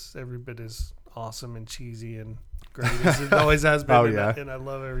 it's every bit as awesome and cheesy and great as it always has been. Oh, and, yeah. and I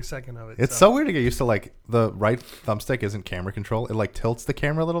love every second of it. It's so weird to get used to. Like the right thumbstick isn't camera control. It like tilts the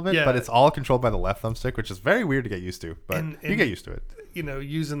camera a little bit, Yeah. but it's all controlled by the left thumbstick, which is very weird to get used to. But And- you get used to it.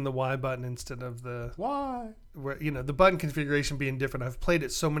 Using the Y button instead of the Why? where the button configuration being different. I've played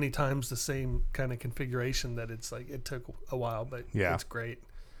it so many times the same kind of configuration that it's like it took a while, but Yeah. it's great.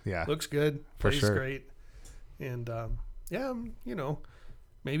 Yeah. Looks good, For plays sure. great, and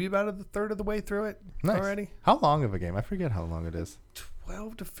maybe about a third of the way through it Nice. already. How long of a game? I forget how long it is.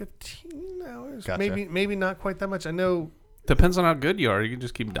 12 to 15 hours. Gotcha. Maybe not quite that much. I know Depends on how good you are. You can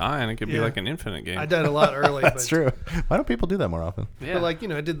just keep dying. It could be Yeah. like an infinite game. I died a lot early. That's but, true. Why don't people do that more often? Yeah. But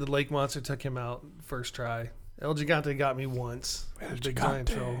I did the lake monster, took him out first try. El Gigante got me once. El Big giant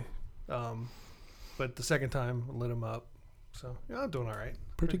Gigante. troll. But the second time I lit him up. So I'm doing all right.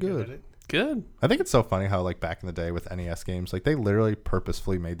 Pretty good good. at it. Good. I think it's so funny how like back in the day with NES games, like they literally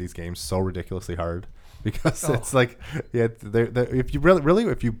purposefully made these games so ridiculously hard because it's like, yeah, if you really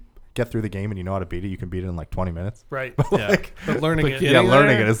if you get through the game and you know how to beat it, you can beat it in like 20 minutes. Right. Yeah. But learning But it. yeah, Yeah,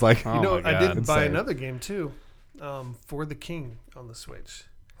 learning there? it is like, Oh You know, my I God. did buy Insane. another game too, For the King on the Switch.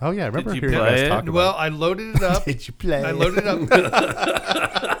 oh yeah, I remember you hearing you play guys it? talk about Well, I loaded it up. Did you play? I loaded it up.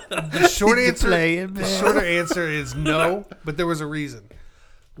 The shorter answer is no, but there was a reason.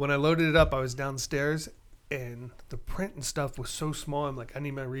 When I loaded it up, I was downstairs, and the print and stuff was so small. I'm like, I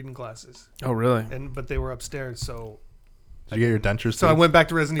need my reading glasses, Oh, really? but they were upstairs, so Did you get your dentures? I too? went back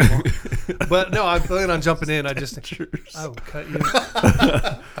to Resident Evil. But no, I'm planning on jumping in. I will cut you.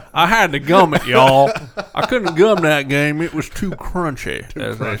 I had to gum it, y'all. I couldn't gum that game. It was too crunchy,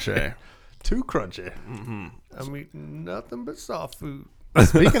 as they say. Too crunchy. I'm eating nothing but soft food.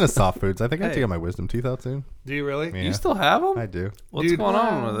 Speaking of soft foods, I think I have to Hey. get my wisdom teeth out soon. Do you really? Yeah, You still have them? I do. What's Dude, going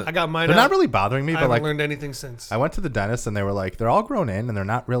on with I it? got mine They're out. not really bothering me, I but haven't like learned anything since. I went to the dentist and they were like, they're all grown in and they're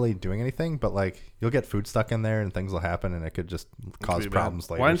not really doing anything, but like you'll get food stuck in there and things will happen and it could just cause Be bad. problems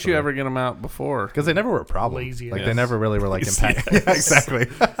later. Why didn't you ever get them out before? Because they never were a problem. Lazy Like ass. they never really were like Lazy impacting. Yeah, exactly.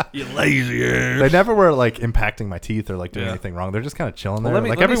 You lazy ass. They never were like impacting my teeth or like doing Yeah. anything wrong. They're just kind of chilling Well, there. let me-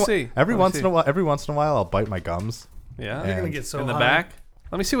 like let me every see. every Let me once see. in a while, I'll bite my gums. Yeah? You're gonna And get so In the high. back?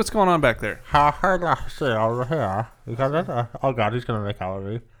 Let me see what's going on back there. Oh God, he's gonna make out of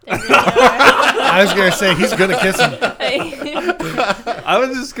me. I was gonna say he's gonna kiss him. I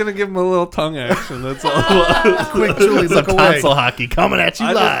was just going to give him a little tongue action. That's all. Quick, Julie, look away. hockey coming at you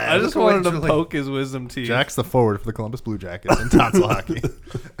I just Look away, wanted to Julie. poke his wisdom teeth. Jack's the forward for the Columbus Blue Jackets in tonsil hockey.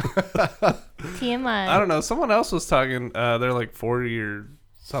 TMI. I don't know. Someone else was talking. They're like 40 or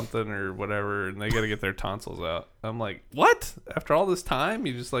something or whatever, and they got to get their tonsils out. I'm like, what? After all this time,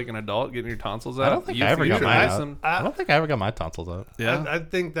 you just like an adult getting your tonsils out? I don't think You I ever got should mine buy out. some- I don't think I ever got my tonsils out. Yeah, I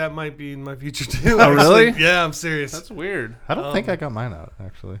think that might be in my future too. Oh, really? actually. Yeah, I'm serious. that's weird. I don't think I got mine out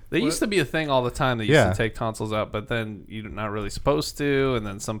actually. They used to be a thing all the time. They used Yeah. to take tonsils out, but then you're not really supposed to. And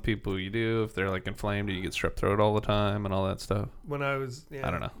then some people you do if they're like inflamed, you get strep throat all the time and all that stuff. When I was, I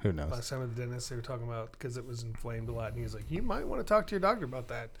don't know. Who knows? Last time at the dentist, they were talking about because it was inflamed a lot, and he was like, "You might want to talk to your doctor about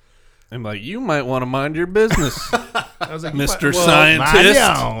that." I'm like, you might want to mind your business, I was like, Mr. well, Scientist.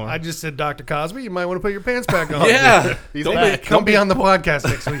 I just said, Dr. Cosby, you might want to put your pants back on. Yeah. Don't be on the podcast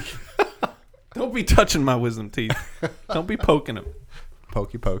next week. Don't be touching my wisdom teeth. Don't be poking them.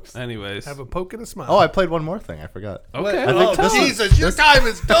 Pokey pokes. Anyways. Have a poke and a smile. Oh, I played one more thing. I forgot. Okay. I think this is- Jesus, your time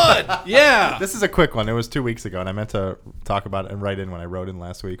is done. Yeah. This is a quick one. It was 2 weeks ago, and I meant to talk about it and write in when I wrote in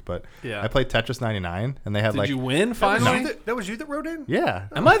last week. But Yeah. I played Tetris 99, and they had Did you win finally? That was you that wrote in? yeah.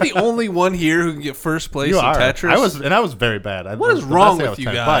 Am I the only one here who can get first place You in are. Tetris? I was very bad. What is wrong with you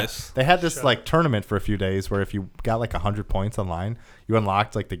guys? But they had this like tournament for a few days where if you got like 100 points online, you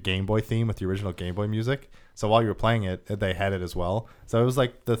unlocked like the Game Boy theme with the original Game Boy music. So while you were playing it, they had it as well. So it was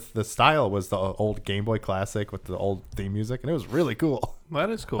like the style was the old Game Boy Classic with the old theme music, and it was really cool. That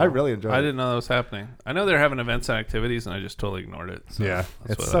is cool. I really enjoyed it. I didn't know that was happening. I know they're having events and activities, and I just totally ignored it. So Yeah,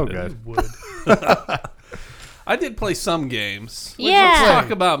 that's it's what I so did. good. Would. I did play some games. Yeah. Let's talk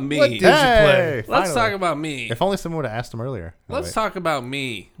about me. What did you play? Let's Finally. talk about me. If only someone would have asked him earlier. Oh, Let's wait. talk about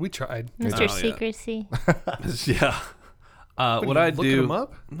me. We tried. Mr. yeah. Secrecy. Yeah. What are I you looking do? them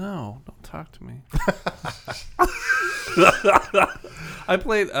up? No, don't talk to me. I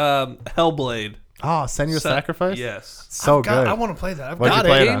played Hellblade. Oh, Senua's Sacrifice? Yes. So God, good. I want to play that. I've What'd got you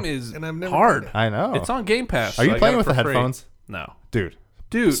play it. it Game on? is And I've never hard. played it. I know. It's on Game Pass. Are you so I playing got it with the for free. headphones? No.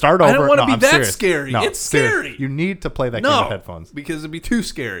 Dude, start over. I don't want to No, be I'm that serious. scary. No, It's serious. scary. You need to play that game No, with headphones. because it'd be too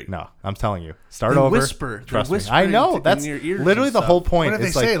scary. No, I'm telling you. Start They over. whisper. They're Trust me. I whispering know. in That's your ears literally and the stuff. whole point. What do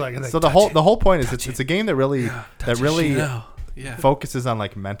It's they say? like, Like, so the touch whole it. the whole point is it's a game that really Yeah. focuses on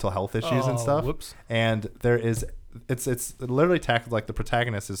like mental health issues and Oh, stuff. whoops. And there is it's literally tackled like the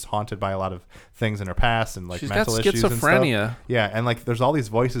protagonist is haunted by a lot of things in her past and like She's got mental issues and schizophrenia. stuff. Yeah, and like there's all these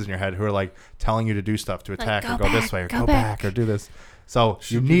voices in your head who are like telling you to do stuff, to attack go or go this back, way or go go back or do this. So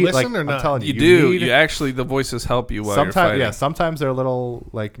you Should we need like listen or I'm not? telling you, You do. need- You actually, the voices help you while you're sometimes fighting. sometimes they're a little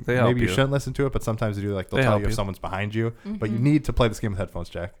like They help maybe you you. shouldn't listen to it, but sometimes they do like they'll They tell help you if you. someone's behind you. But you need to play this game with headphones,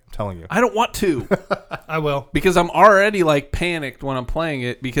 Jack. I'm telling you. I don't want to I will. because I'm already like panicked when I'm playing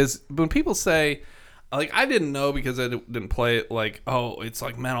it, because when people say, like, I didn't know because I didn't play it, like, oh, it's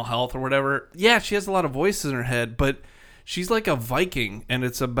like mental health or whatever. Yeah, she has a lot of voices in her head, but she's like a Viking, and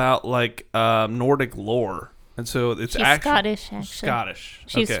it's about like Nordic lore. And so it's She's actually Scottish, actually. Scottish.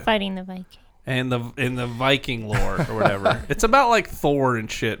 She's Okay. fighting the Viking. And in the Viking lore or whatever. It's about like Thor and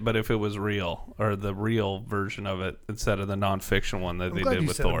shit, but if it was real, or the real version of it instead of the nonfiction one that I'm they glad did you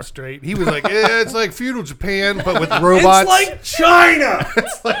with set him Thor. straight. He was like, it's like feudal Japan, but with robots. It's like China.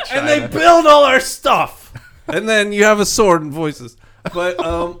 And they build all our stuff. And then you have a sword and voices. But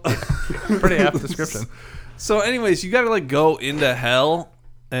Pretty apt description. so anyways, you got to like go into hell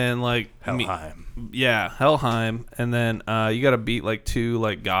and like Helheim. Yeah, Helheim, and then you got to beat like 2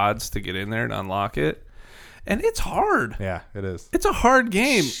 like gods to get in there to unlock it, and it's hard. Yeah, it is. It's a hard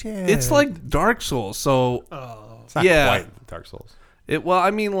game. Shit. It's like Dark Souls. So It's not yeah. quite Dark Souls. well,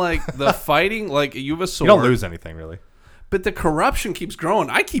 I mean, like the fighting, like you have a You sword, don't lose anything really. but the corruption keeps growing.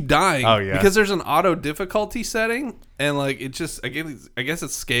 I keep dying. Oh, yeah. because there's an auto difficulty setting, and like it just I guess it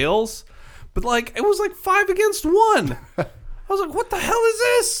scales, but like it was like 5 against 1. I was like, what the hell is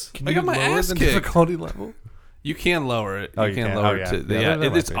this? I got my ass the kicked. difficulty level? You can lower it. Oh, you you can can? lower Oh, it yeah. to Yeah, there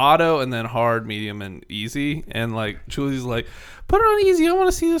might it's be. auto and then hard, medium, and easy. And like Julie's like, put it on easy. I want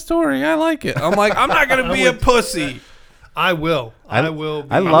to see the story. I like it. I'm like, I'm not gonna be a pussy. I will. I will.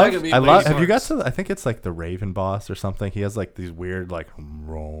 I not love. gonna be I love. lazy Have you got parts. to? I think it's like the Raven boss or something. He has like these weird like.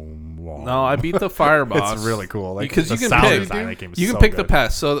 No, I beat the fire boss. It's really cool. Like, because the you can sound pick. design in that game is You can so pick the good.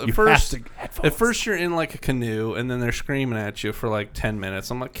 path. So at You first, have to- headphones. at first you're in like a canoe, and then they're screaming at you for like 10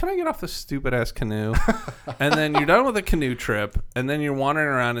 minutes. I'm like, can I get off this stupid ass canoe? And then you're done with the canoe trip, and then you're wandering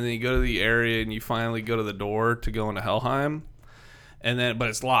around, and then you go to the area, and you finally go to the door to go into Helheim. And then, but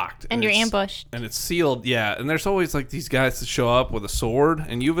it's locked. And you're it's- ambushed. And it's sealed, yeah. And there's always like these guys that show up with a sword,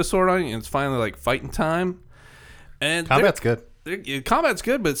 and you have a sword on you, and it's finally like fighting time. And Combat's good. combat's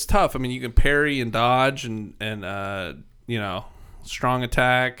good, but it's tough. I mean, you can parry and dodge, and you know, strong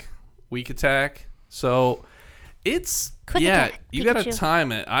attack, weak attack. So it's Quick yeah, attack, you got to Pikachu.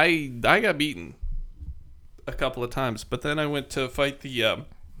 time it. I got beaten a couple of times, but then I went to fight the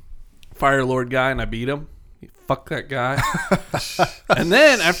Fire Lord guy, and I beat him. Fuck that guy. And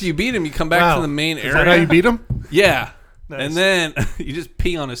then after you beat him, you come back to the main area. Is that how you beat him? Yeah. Nice. And then you just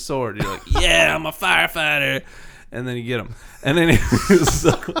pee on his sword. You're like, yeah, I'm a firefighter. And then you get him. And then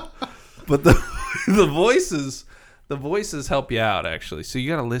but the voices help you out, actually. So you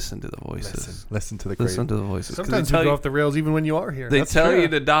got to listen to the voices. Listen to the Listen great. to the voices. 'Cause Sometimes they you tell go you, off the rails even when you are here. they That's tell true. you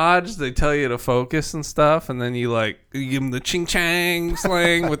to dodge. They tell you to focus and stuff. And then you like you give them the ching chang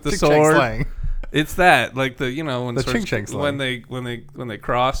slang with the Ching-chang sword. slang. It's that like the when The ching-ching slang. when they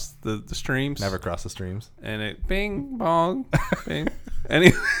cross the streams. Never cross the streams. And it bing bong bing.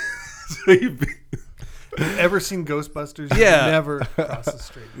 Anyway, so you Ever seen Ghostbusters? Yeah. Never cross the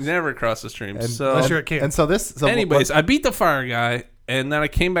street. never cross the streams. And, So Unless you're at camp. And so this. So anyways, I beat the fire guy, and then I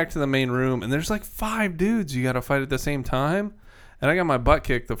came back to the main room, and there's like 5 dudes you got to fight at the same time. And I got my butt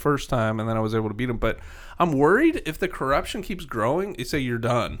kicked the first time, and then I was able to beat him. But I'm worried if the corruption keeps growing, they say you're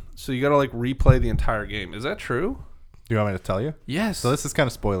done. So you got to like replay the entire game. Is that true? do you want me to tell you? Yes. So this is kind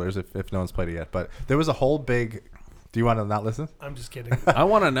of spoilers if no one's played it yet. But there was a whole big. Do you want to not listen? I'm just kidding. I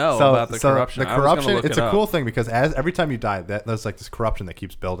want to know about the corruption. The I was gonna corruption, look it's it a up. cool thing because every time you die, there's like this corruption that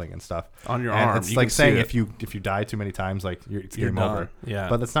keeps building and stuff On your and arm. It's You like can saying see it. if you die too many times, like it's You're game done. over. Yeah.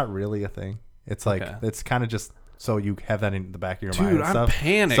 but that's not really a thing. It's like Okay. it's kind of just so you have that in the back of your mind. Dude, and I'm stuff.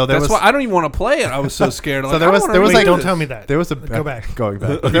 panicked. So there That's was- why I don't even want to play it. I was so scared. So there was Wait, like don't tell me that. There was a Go back. going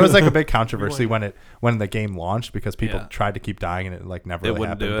back. There was like a big controversy Rewind. when the game launched because people Yeah. tried to keep dying and it like never It really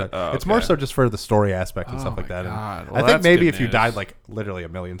wouldn't happened. do it? But Oh, it's more okay. so just for the story aspect and Oh stuff like my that. And God. Well, I think that's maybe good if you news. died like literally a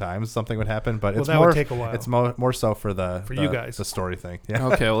million times, something would happen. But Well, it's that more would take a while. It's more so for you guys. the story thing. Yeah.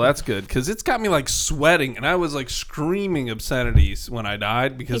 Okay, well that's good because it's got me like sweating, and I was like screaming obscenities when I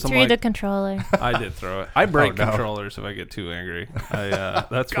died He because I'm threw the like, controller. I did throw it. I break Oh, no. controllers if I get too angry.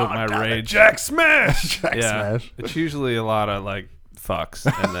 That's what my rage. Jack Smash. Jack Yeah, Smash. it's usually a lot of like fucks,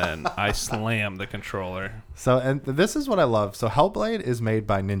 and then I slam the controller. So, and this is what I love. So, Hellblade is made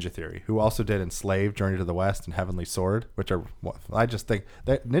by Ninja Theory, who also did Enslaved, Journey to the West, and Heavenly Sword, which are, I just think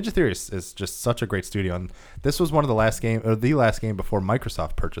that Ninja Theory is just such a great studio. And this was one of the last game before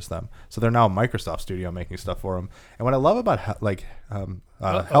Microsoft purchased them. So, they're now a Microsoft studio making stuff for them. And what I love about Hellblade.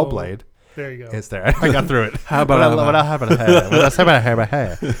 There you go. It's there. I got through it. How about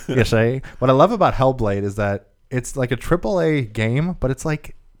You see, what I love about Hellblade is that it's like a AAA game, but it's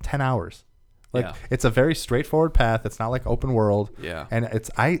like 10 hours. Like Yeah. it's a very straightforward path. It's not like open world. Yeah. And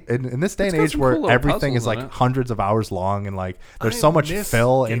in this day It's and got age some where cool little everything is puzzles like in it. hundreds of hours long and like there's I so much miss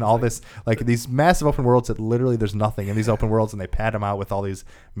fill in all gameplay. this, like these massive open worlds that literally there's nothing in these open worlds and they pad them out with all these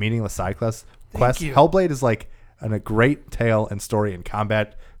meaningless side quests. you. Hellblade is like a great tale and story and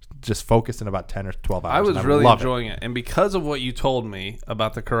combat just focused in about 10 or 12 hours. I was and really love enjoying it, and because of what you told me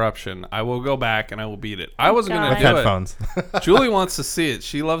about the corruption, I will go back and I will beat it. I wasn't going God. to do headphones. it. Julie wants to see it.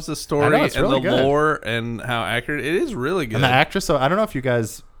 She loves the story it's and really the good. lore and how accurate it is. Really good. And the actress, so I don't know if you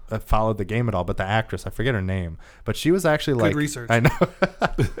guys followed the game at all, but the actress, I forget her name, but she was actually like research. I know.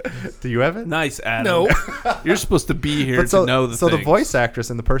 Do you have it? Nice, Adam. No. You're supposed to be here But so, to know the so the things. voice actress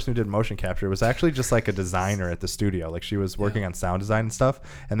and the person who did motion capture was actually just like a designer at the studio. Like she was working on sound design and stuff,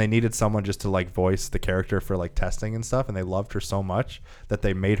 and they needed someone just to like voice the character for like testing and stuff. And they loved her so much that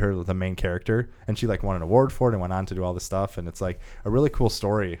they made her the main character, and she like won an award for it and went on to do all this stuff. And it's like a really cool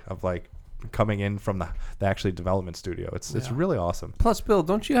story of like coming in from the actually development studio. It's really awesome. Plus, Bill,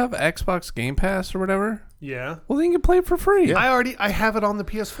 don't you have Xbox Game Pass or whatever? Yeah. Well, then you can play it for free. I have it on the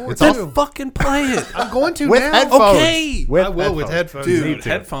PS4 It's too. also- Fucking play it. I'm going to With now. headphones. Okay. With I will with headphones. You Dude, need to.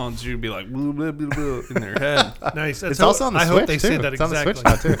 headphones, you'd be like blah, blah, blah, blah, in their head. Nice. That's It's also on the I Switch hope they too. say that It's on the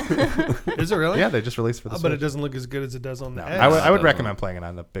exactly. Switch now too. Is it really? Yeah, they just released for the Oh, Switch. but it doesn't look as good as it does on the X. I would doesn't. recommend playing it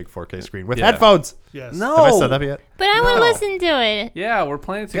on the big 4K screen with Yeah. headphones. Yes. No. Have I said that yet? But I want to No. listen to it. Yeah, we're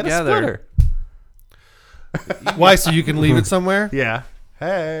playing it Get a together. splitter. Why? So you can leave it somewhere? Yeah.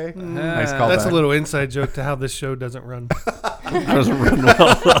 Hey. Nice call. That's a little inside joke to how this show doesn't run. Doesn't run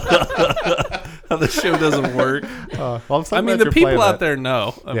well. How the show doesn't work. Well, I'm so I mean, glad the you're people playing out that. there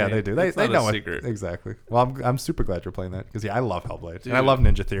know. I Yeah, mean, they do. They it's not know a it. secret. Exactly. Well, I'm super glad you're playing that because I love Hellblade and I Dude. love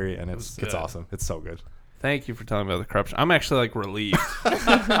Ninja Theory and it's good. awesome. It's so good. Thank you for telling me about the corruption. I'm actually like relieved.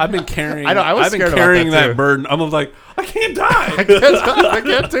 I've been carrying. I know, I was I've been scared about carrying that, that too. burden. I'm like, I can't die. I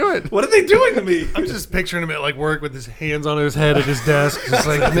can't do it. What are they doing to me? I'm just picturing him at like work with his hands on his head at his desk, just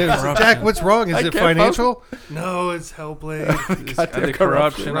like, Jack, what's wrong? Is it can't financial? No, it's Hellblade. The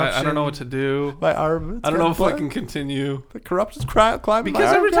corruption. I don't know what to do. My arm. I don't know if I can continue. The corruption's climbing.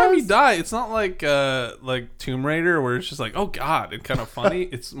 Because every time you die, it's not like Tomb Raider where it's just like, oh god, and kind of funny.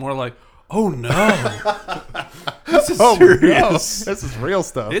 It's more like, oh no, this is serious. This is real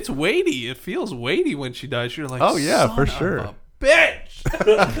stuff. It's weighty. It feels weighty when she dies. You're like, Oh, yeah, "Son for of sure." a bitch.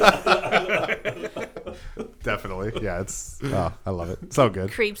 Definitely. Yeah, it's. Oh, I love it. So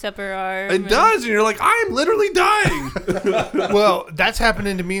good. Creeps up her arm. It does, and you're like, I'm literally dying. Well, that's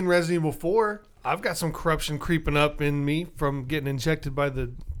happening to me in Resident Evil 4. I've got some corruption creeping up in me from getting injected by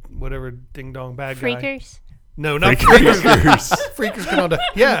the whatever ding dong bad guy. Freakers. No, not Freakers. Freakers. Freakers can all die.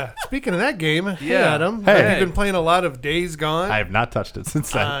 Yeah. Speaking of that game, hey Yeah. Adam, Hey. have you been playing a lot of Days Gone? I have not touched it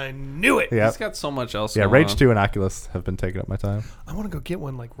since then. I knew it. Yeah. He's got so much else. Yeah, going Rage on. 2 and Oculus have been taking up my time. I want to go get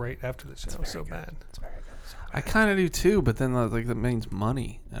one like right after the show. So bad. I kind of do too, but then like that means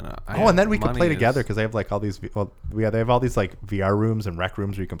money. And And then we can play together because they have like all these. Well, they have all these like VR rooms and rec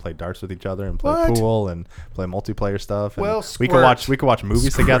rooms where you can play darts with each other and play What? pool and play multiplayer stuff. And Well, we can watch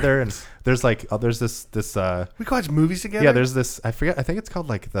movies together. And there's like there's this We can watch movies together. yeah, there's this. I forget. I think it's called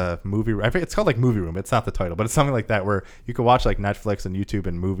like the movie. I think it's called like Movie Room. It's not the title, but it's something like that where you can watch like Netflix and YouTube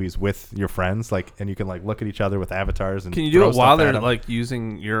and movies with your friends, like, and you can like look at each other with avatars. And Can you do throw it while stuff at they're 'em. like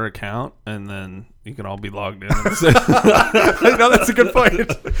using your account, and then you can all be logged in? No, that's a good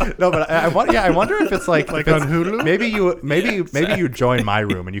point. No, but I wonder if it's like Like if it's- on Hulu? Maybe you join my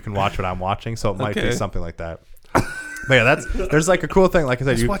room and you can watch what I'm watching. So it might be Okay. something like that. But yeah, there's like a cool thing. Like I said,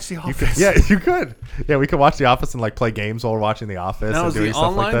 Let's you watch The you Office. yeah, you could. Yeah, we could watch The Office and like play games while we're watching The Office Now and is doing the stuff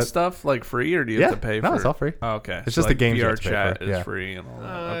like online that. stuff like free, or do you Yeah. have to pay for No, it? it's all free. Oh, okay. It's just the games you VR have to pay chat for. is Yeah. free and all that.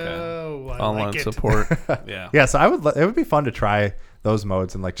 Okay. Oh, I Online like it. support. Yeah. Yeah, so it would be fun to try those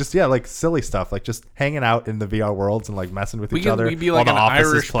modes and like just like silly stuff, like just hanging out in the VR worlds and like messing with We each could- other we'd be while like the an Office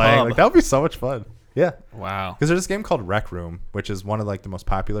Irish is playing. pub. Like that would be so much fun. Yeah. Wow. Because there's this game called Rec Room, which is one of like the most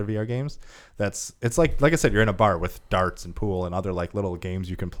popular VR games. It's like I said, you're in a bar with darts and pool and other like little games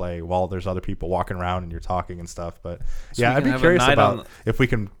you can play while there's other people walking around and you're talking and stuff. But So yeah, we I'd can be have a curious night about on if we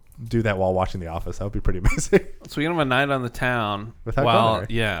can do that while watching The Office. That would be pretty amazing. So we can have a night on the town Without while going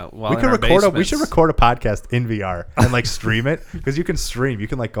there. yeah, while we in could our record we should basements. record a podcast in VR and like stream it because you can stream. You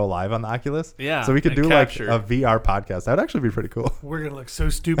can like go live on the Oculus. Yeah, So we could and do capture. like a VR podcast. That would actually be pretty cool. We're gonna look so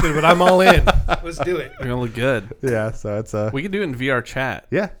stupid, but I'm all in. Let's do it. We're gonna look good. Yeah. So it's We could do it in VR chat.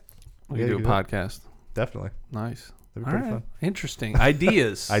 yeah. We Yeah, could you do a could podcast. Definitely. Nice. That'd be All pretty right. fun. Interesting.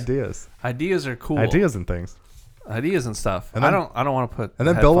 Ideas. Ideas. Ideas are cool. Ideas and things. Ideas and stuff. And then- I don't want to put. And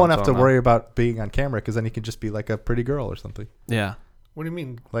then Bill won't headphones have to on worry about being on camera because then he can just be like a pretty girl or something. Yeah. What do you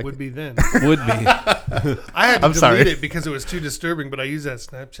mean? Like- would be then? Would be. I had to I'm delete sorry. it because it was too disturbing. But I use that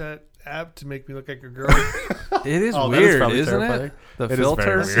Snapchat app to make me look like a girl. It is Oh, that is weird, probably isn't terrifying. it? The It is very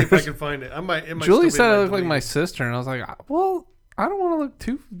filter. weird. See if I can find it. It might Julie still be said I in look like my deleted. sister, and I was like, well, I don't want to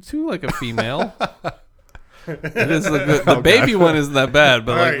look too like a female. It is the baby one isn't that bad,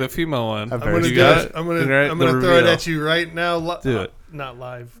 but All like right. the female one. I'm I'm very gonna You do got it. I'm gonna Right, I'm the gonna throw it reveal. at you right now. Do it. Not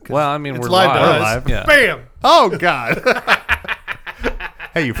live. 'cause Well, I mean, it's we're live. to live. us. Live. Yeah. Bam. Oh God.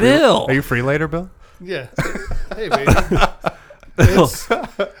 Hey, you free? Bill. Are you free later, Bill? Yeah. Hey, baby. Bill, It's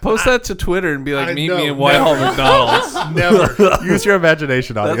post that to Twitter and be like, I meet know, me in Whitehall McDonald's. never. Use your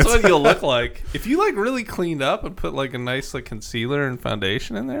imagination, audience. That's what you'll look like if you like really cleaned up and put like a nice like concealer and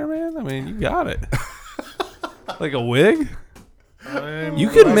foundation in there, man. I mean, you got it. Like a wig, you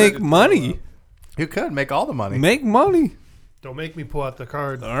could make money. You could make all the money. Make money. Don't make me pull out the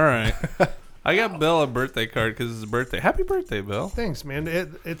card. All right. I got Bill a birthday card because it's his birthday. Happy birthday, Bill. Thanks, man.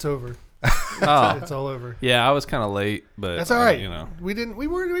 It's over. Oh, It's all over. yeah. I was kind of late, but That's all right. You know, We didn't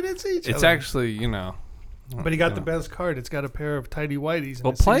see each other. it's actually But he got the best card. It's got a pair of tidy whities. And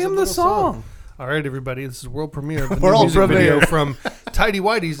Well, it sings play a him the little song. All right, everybody. This is world premiere of the World new music premiere. video from Tidy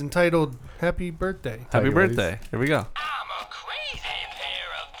Whities entitled "Happy Birthday." Happy Tidy birthday. Here we go. I'm a crazy pair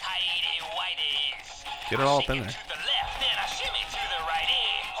of tidy whities. Get it all up in there. To the left and I shimmy to the right.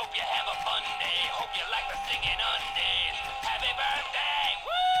 Hope you have a fun day. Hope you like the singing undays. Happy birthday!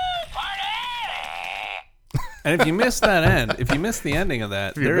 Woo! Party! And if you missed that end, if you missed the ending of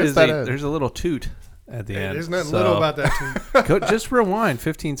that, you there missed is that end. there's a little toot at the Hey, end. there's nothing So, little about that too. just rewind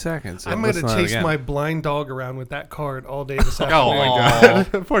 15 seconds. I'm and going listen to that chase again. my blind dog around with that card all day this Oh afternoon. my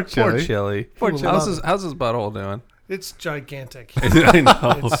God. Poor Poor Chili. Chili. Poor Chili. How's his butthole doing? It's gigantic. I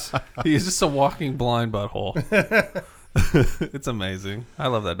know. It's- He's just a walking blind butthole. It's amazing. I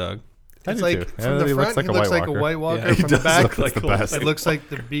love that dog. I It's do like too. from the he front, looks like he a looks White like a Walker. White Walker. Yeah, he From the does back, look like the a best. it looks like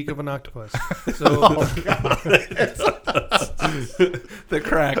the beak of an octopus. So The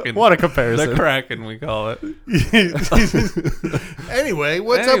Kraken. What a comparison. The Kraken, we call it. anyway,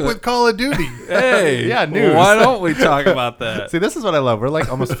 what's up Anyway. with Call of Duty? Hey, Yeah, news. Why don't we talk about that? See, this is what I love. We're like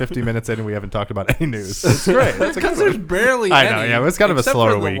almost 50 minutes in and we haven't talked about any news. It's great. That's a Because good there's one. barely I any. know, yeah, it's kind of a except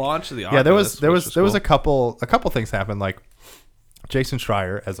slower for the week. launch of the Yeah, there was Oculus, there was which a couple things happened. Like Jason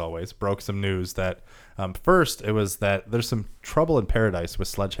Schreier, as always, broke some news that first it was that there's some trouble in paradise with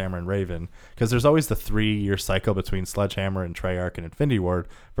Sledgehammer and Raven because there's always the 3-year cycle between Sledgehammer and Treyarch and Infinity Ward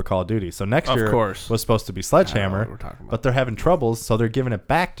for Call of Duty. So next Of year course. was supposed to be I don't know Sledgehammer, what we're talking about. but they're having troubles, so they're giving it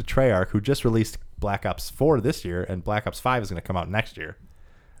back to Treyarch, who just released Black Ops 4 this year, and Black Ops 5 is going to come out next year.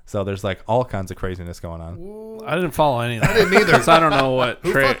 So there's like all kinds of craziness going on. I didn't follow any of that. I didn't either. 'Cause I don't know what.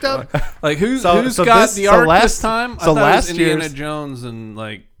 Who fucked up? Like who's So got this- the so arc last- this time? so I thought last it was Indiana year's- Jones and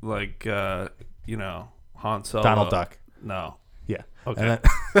Han Solo. Donald Duck. No. Yeah. Okay.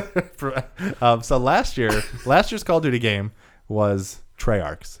 And then, so last year's Call of Duty game was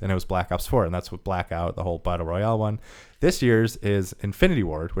Treyarch's, and it was Black Ops 4, and that's what Blackout, the whole Battle Royale one. This year's is Infinity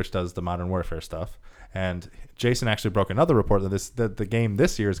Ward, which does the Modern Warfare stuff. And Jason actually broke another report that the game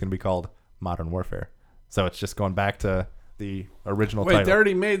this year is going to be called Modern Warfare. So it's just going back to the original Wait, title. they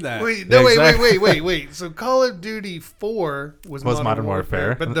already made that. Wait, Yeah, no, exactly. wait. So Call of Duty 4 was Modern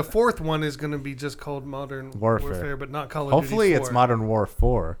Warfare, but the fourth one is going to be just called Modern Warfare, but not Call of Hopefully Duty 4. it's Modern War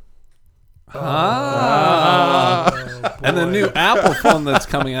 4. And the new Apple phone that's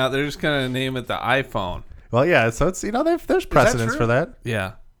coming out, they're just going to name it the iPhone. Well, yeah, so it's, there's precedence true? for that.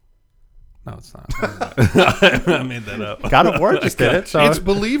 Yeah. No, it's not. I made that up. God of War just did it. So It's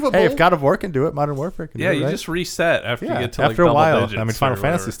believable. hey, if God of War can do it, Modern Warfare can Yeah, do it, you right? just reset after you get to after like a while. double digits. I mean, Final or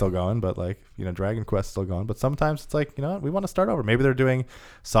Fantasy's whatever. still going, but like Dragon Quest's still going. But sometimes it's like we want to start over. Maybe they're doing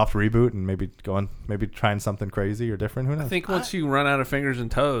soft reboot and maybe trying something crazy or different. Who knows? I think once you run out of fingers and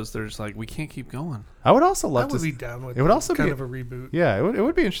toes, there's like we can't keep going. I would also I love would to. be down with it would also kind be of a reboot. Yeah, it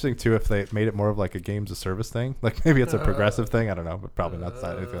would be interesting too if they made it more of like a games of service thing. Like maybe it's a progressive thing. I don't know, but probably not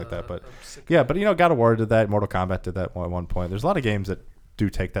anything like that. But yeah, but God of War did that. Mortal Kombat did that at one point. There's a lot of games that do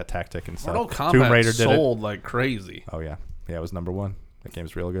take that tactic and stuff. Mortal Kombat Tomb Raider did sold like crazy. it. Oh yeah, it was number one. That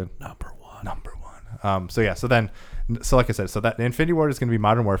game's real good. Number one. So like I said, so that Infinity Ward is going to be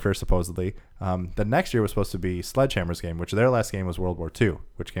Modern Warfare supposedly. The next year was supposed to be Sledgehammer's game, which their last game was World War II,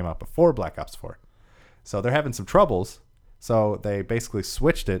 which came out before Black Ops 4. So they're having some troubles. So they basically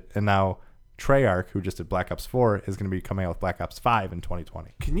switched it, and now Treyarch, who just did Black Ops 4, is going to be coming out with Black Ops 5 in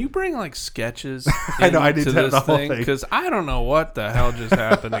 2020. Can you bring like sketches I know, I need into to have this the whole thing? thing. Because I don't know what the hell just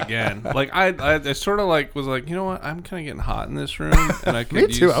happened again. Like I sort of like was like, you know what? I'm kind of getting hot in this room, and I could Me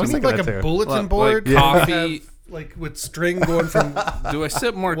use too. I was some, thinking Like that a too. bulletin Like board. coffee. Have, like with string going from. Do I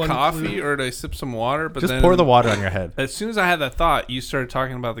sip more One coffee clue. or do I sip some water? But Just then, pour the water on your head. As soon as I had that thought, you started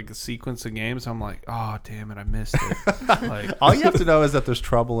talking about like the sequence of games. I'm like, oh damn it, I missed it. Like, All you have to know is that there's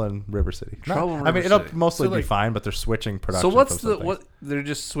trouble in River City. Trouble in I mean, River it'll City. mostly So, be like- fine, but they're switching production. so what's from the some what? things. They're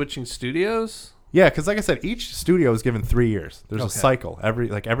just switching studios Yeah, because like I said, each studio is given 3 years. There's a Okay. cycle. Every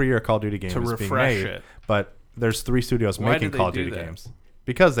year a Call of Duty game To is being refresh made, it. but there's 3 studios Why making do they Call of do Duty that? games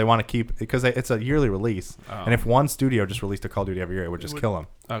because they want to keep it's a yearly release, and if one studio just released a Call of Duty every year, it would just kill them.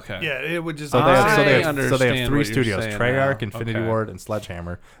 Okay. Yeah, it would just. So they have understand 3 what you're studios: saying Treyarch, now. Infinity Okay. Ward, and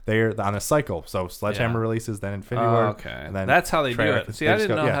Sledgehammer. They're on a cycle. So Sledgehammer Yeah. releases, then Infinity Ward. Okay. and then That's how they do Treyarch. it. See, They I just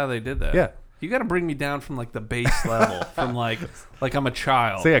didn't go- know yeah. how they did that. Yeah. You got to bring me down from like the base level, from like I'm a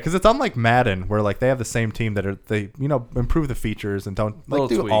child. So yeah, because it's unlike Madden, where like they have the same team that they improve the features and don't Little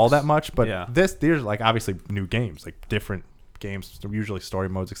like do all tweaks. that much. But Yeah. there's like obviously new games, like different games, usually story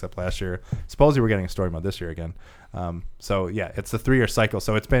modes, except last year. Supposedly we're getting a story mode this year again. So yeah, it's a 3-year cycle.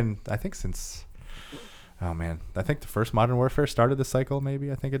 So it's been I think since. Oh man, I think the first Modern Warfare started this cycle.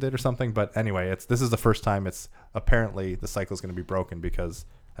 Maybe I think it did or something. But anyway, this is the first time it's apparently the cycle is going to be broken because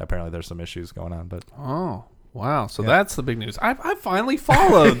apparently there's some issues going on. But Oh, wow. So that's the big news. I finally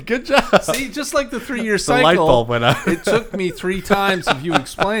followed. good job. See, just like the 3-year The cycle, light bulb went on. it took me 3 times of you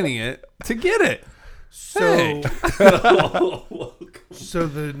explaining it to get it. So, Hey. so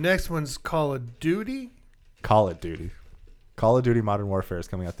the next one's Call of Duty, Call of Duty. Call of Duty Modern Warfare is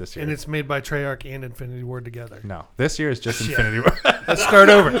coming out this year. and it's made by Treyarch and Infinity Ward together. No, this year is just Infinity War. Let's start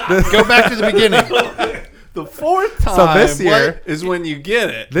over. Go back to the beginning. The 4th time So this year- is when you get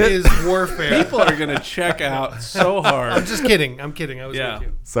it. Is Warfare. People are going to check out so hard. I'm just kidding. I'm kidding. I was Yeah. with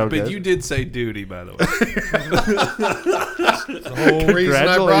you. So But good. you did say duty, by the way. The whole reason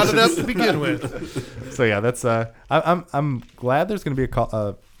I brought it up to begin with. So yeah, that's I'm glad there's going to be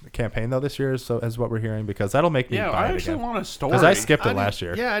a campaign though this year. So as what we're hearing because that'll make me Yeah, buy I it actually again. want a story. Because I skipped I it did- last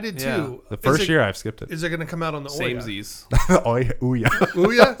year. Yeah, I did Yeah. too. The first year I've skipped it. Is it going to come out on the Ouya? Samesies. Oh yeah, ooh yeah,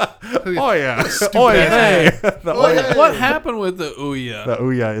 Ouya? oh yeah, oh yeah. Hey, the Ouya. What happened with the Ouya? the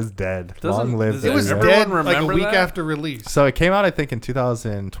Ouya is dead. Doesn't- Long live. does the It was Ouya. Everyone dead like a remember week that? after release. So it came out, I think, in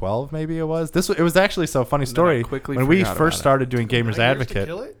 2012, maybe it was. It was actually so funny story. quickly When we forgot first about it. started doing Gamers 9 years to Advocate,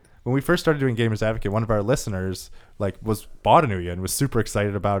 kill it? when we first started doing Gamers Advocate, one of our listeners bought an Ouya and was super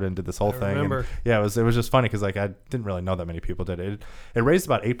excited about it and did this whole thing. remember. And yeah, it was just funny because I didn't really know that many people did it. It raised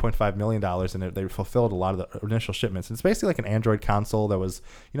about $8.5 million and they fulfilled a lot of the initial shipments. It's basically like an Android console that was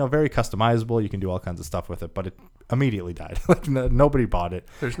very customizable. You can do all kinds of stuff with it, but it immediately died. Nobody bought it.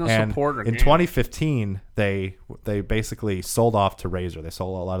 There's no And support or in game. 2015, they basically sold off to Razer. They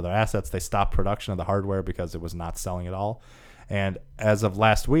sold a lot of their assets. They stopped production of the hardware because it was not selling at all. And as of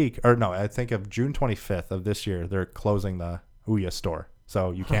last week, or no, I think of June 25th of this year, they're closing the Ouya store.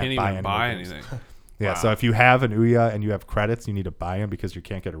 So you can't buy even buy games. anything. Yeah, Wow. so if you have an Ouya and you have credits, you need to buy them because you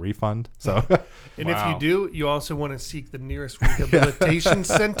can't get a refund. So And Wow. if you do, you also want to seek the nearest rehabilitation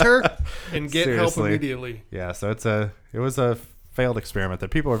center and get help Seriously. immediately. yeah, so it was a failed experiment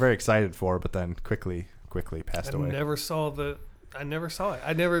that people were very excited for, but then quickly passed I away. never saw it. I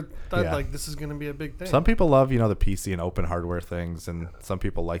never thought Yeah. like this is going to be a big thing. Some people love, the PC and open hardware things, and some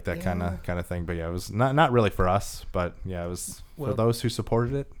people like that kind of thing. But yeah, it was not really for us. But yeah, it was Well- for those who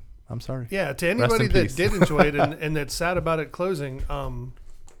supported it. I'm sorry. Yeah, to anybody in that peace. did enjoy it and that's sad about it closing,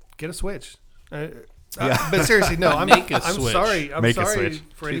 get a Switch. But seriously, no, I'm Make a I'm Switch. sorry. I'm Make a sorry Switch.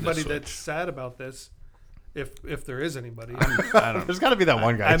 for To the anybody Switch. that's sad about this. If there is anybody, I don't There's got to be that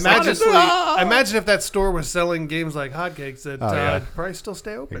one guy. I imagine if that store was selling games like hotcakes, that yeah. it'd probably still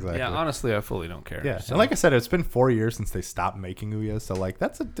stay open. Exactly. Yeah, honestly, I fully don't care. Yeah, So. and like I said, it's been 4 years since they stopped making Ouya, so like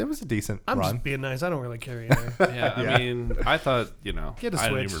it was a decent I'm run. just being nice. I don't really care either. Yeah, I Yeah. mean, I thought, Get a I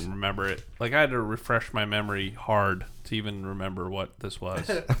didn't Switch. even remember it. Like, I had to refresh my memory hard to even remember what this was.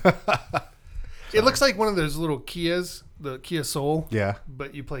 It looks like one of those little Kias, the Kia Soul. Yeah,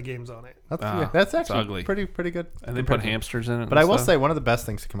 But you play games on it. that's it's actually ugly. pretty good. And they compared put to- hamsters in it. But I will say one of the best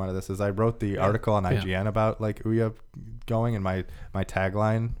things to come out of this is I wrote the article on Yeah. IGN about like Ouya going, and my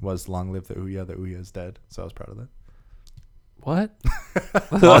tagline was "Long live the Ouya is dead." So I was proud of that. What?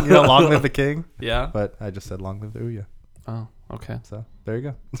 long live the king. Yeah. But I just said "Long live the Ouya." Oh, okay. So there you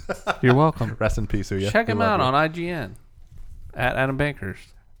go. You're welcome. Rest in peace, Ouya. Check We him love out you. on IGN at Adam Bankers.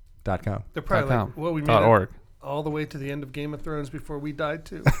 .com. They're probably .com. like, well, we made Dot it org. all the way to the end of Game of Thrones before we died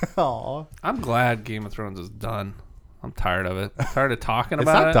too. Aw. I'm glad Game of Thrones is done. I'm tired of it. I'm tired of talking It's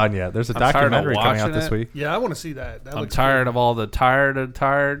about not it. done yet. There's a I'm tired of documentary coming out watching this it. week. Yeah, I want to see that. That I'm looks tired good. of all the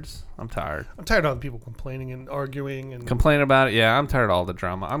tireds. I'm tired. I'm tired of all the people complaining and arguing and Complain about it. Yeah, I'm tired of all the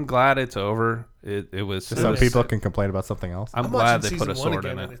drama. I'm glad it's over. It was. Just it so was- people can complain about something else. I'm I'm glad watching they put a season one sword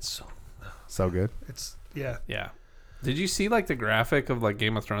again, in and it. it's So good. yeah. Yeah. Did you see like the graphic of like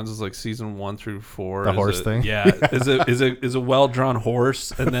Game of Thrones is like season 1 through 4? The is horse a- thing? Yeah. is a well drawn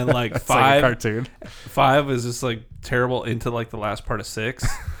horse, and then like It's like a five cartoon. is just like terrible into like the last part of 6.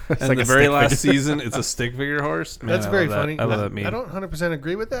 And like the a very stick last figure. season, it's a stick figure horse. Man, That's I very love that. funny. I love that meme. I don't 100%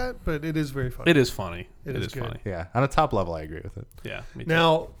 agree with that, but it is very funny. It is funny. It It is is good. funny. Yeah, on a top level, I agree with it. Yeah. Me too.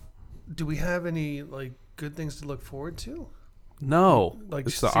 Now, do we have any like good things to look forward to? no, Like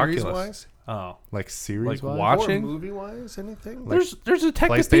it's the series Oculus. wise? Oh, Like series Like wise? watch- Or Watching? movie wise? Anything? there's Detective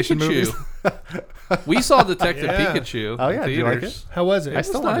PlayStation Pikachu. We saw Detective Yeah. Pikachu. Oh, in yeah, did you like theaters. How was it? I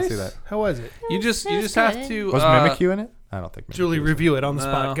still want to see nice. that. How was it? You just That's have good. to. Was Mimikyu in it? I don't think. Mimikyu Julie, was in it. review it on the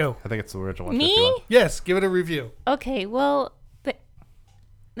No. spot. Go. I think it's the original one. Me? 51. Yes, give it a review. Okay, well,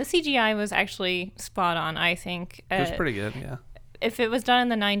 the CGI was actually spot on, I think. It was pretty good. Yeah. If it was done in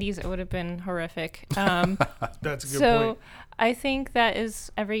the 90s, it would have been horrific. That's a good So point. I think that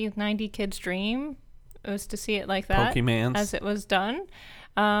is every 90 kid's dream, was to see it like that Pokemans. as it was done.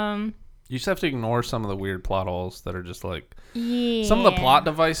 You just have to ignore some of the weird plot holes that are just like Yeah. some of the plot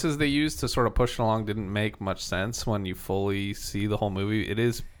devices they used to sort of push it along didn't make much sense when you fully see the whole movie. It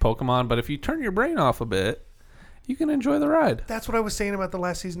is Pokemon, but if you turn your brain off a bit, you can enjoy the ride. That's what I was saying about the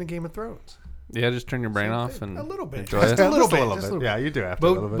last season of Game of Thrones. Yeah, just turn your brain Same off thing. and A little bit. enjoy Just it. a little Just bit. a little just a bit. little Yeah, bit. you do have to a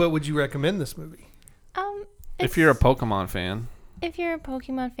little But, bit. but would you recommend this movie? If you're a Pokemon fan, If you're a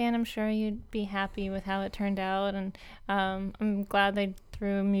Pokemon fan, I'm sure you'd be happy with how it turned out, and I'm glad they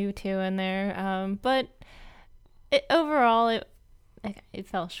threw Mewtwo in there. But overall, it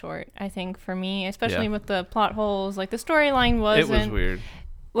fell short, I think, for me, especially Yeah. with the plot holes. Like the storyline it was weird.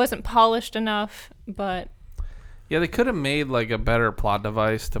 wasn't polished enough, but Yeah, they could have made like a better plot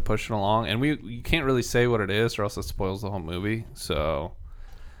device to push it along, and you can't really say what it is, or else it spoils the whole movie. So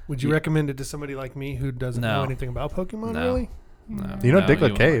Would you recommend it to somebody like me who doesn't know No. anything about Pokemon, No. really? no, You know no, Diglett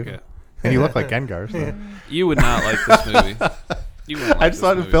wouldn't Cave. like it. And you look like Gengar. So. You would not like this movie. You wouldn't like I just this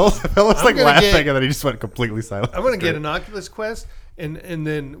thought movie. Phil was I'm like gonna laughing, get- and then he just went completely silent. I'm going to get an Oculus Quest, and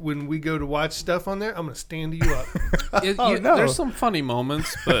then when we go to watch stuff on there, I'm going to stand you up. no. There's some funny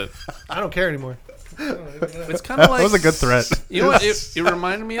moments, but I don't care anymore. it's kind of like That was a good threat. You know what it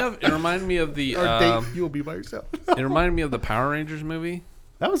reminded me of? It reminded me of the Our date, you will be by yourself. it reminded me of the Power Rangers movie.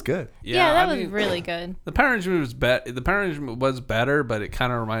 That was good. yeah, that I was mean, really good. The Power Rangers movie was The Power Rangers movie was better, but it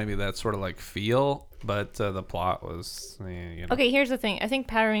kind of reminded me of that sort of like feel. But the plot was, you know. Okay, here's the thing. I think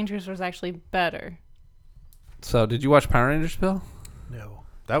Power Rangers was actually better. So, did you watch Power Rangers, Bill? No.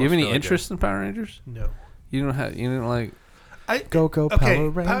 That Do you have was any really interest in Power Rangers? No. You didn't like. Go Okay, Power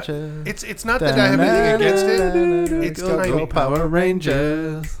Rangers. it's not that I have anything against it. It's Go timing. Power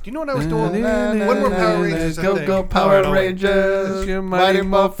Rangers. Do you know what I was doing? When were Power Rangers a thing? Go Power All right, I'll wait. Rangers. Your Mighty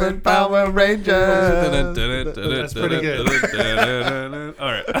Morphin Power Rangers. That's pretty good.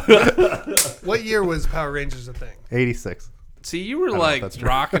 All right. What year was Power Rangers a thing? 86. See, you were know if like that's true.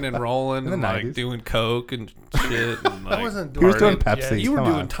 rocking and rolling In and the like 90s. doing coke and shit. And, like, I wasn't He was doing it yet. Pepsi. you were Come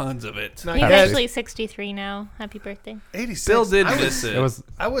doing on. tons of it. Not He's yet. actually 63 now. Happy birthday. 86. Bill did I miss it. It was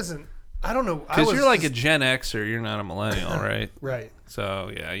I wasn't. I don't know. Because you're like a Gen Xer, you're not a millennial, right? right.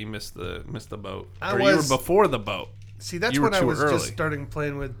 So yeah, you missed the boat. I Or you were was- before the boat. See, that's You were when I too was early. just starting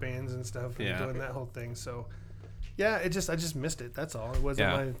playing with bands and stuff and Yeah. doing that whole thing. So, yeah, I just missed it. That's all. It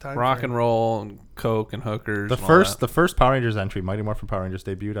wasn't Yeah, my time. rock frame. and roll and coke and hookers. the and all first that. the first Power Rangers entry. Mighty Morphin Power Rangers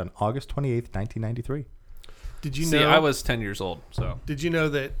debuted on August 28th, 1993. Did you See, know? I was 10 years old, so Did you know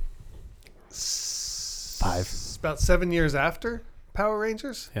that? 5. About 7 years after Power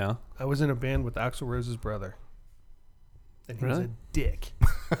Rangers, yeah. I was in a band with Axl Rose's brother, and he was Really? a dick.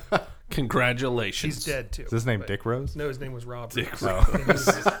 Congratulations. He's dead too. Is his name but- Dick Rose? No, his name was Rob. Dick Rose. And he was-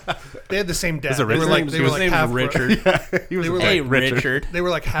 they had the same dad. Is it They were Richard? like His they were like name's half Richard. Yeah, he was They were a like- big Richard. They were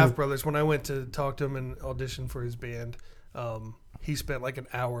like half brothers. When I went to talk to him and audition for his band, he spent like an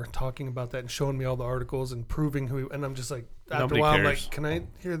hour talking about that and showing me all the articles and proving who. And I'm just like, after Nobody a while, I'm cares. like, can I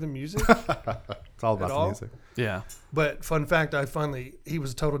hear the music? It's all about At the all? music. Yeah. But fun fact, he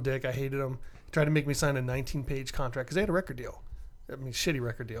was a total dick. I hated him. He tried to make me sign a 19-page contract because they had a record deal. I mean, shitty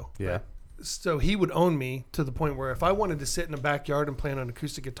record deal. Yeah. So he would own me to the point where if I wanted to sit in the backyard and play on an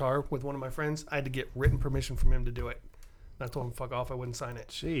acoustic guitar with one of my friends, I had to get written permission from him to do it. And I told him, fuck off, I wouldn't sign it.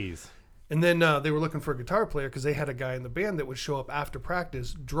 Jeez. And then they were looking for a guitar player because they had a guy in the band that would show up after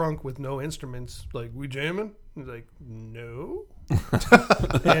practice drunk with no instruments. Like, we jamming? He's like, no.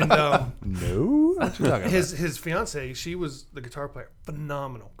 And No? What you talking his fiance, she was the guitar player.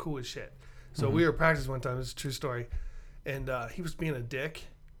 Phenomenal. Cool as shit. So we were at practice one time. It's a true story. And he was being a dick.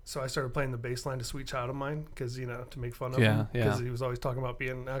 So I started playing the bass line to Sweet Child of Mine because, to make fun of him. Yeah. Because he was always talking about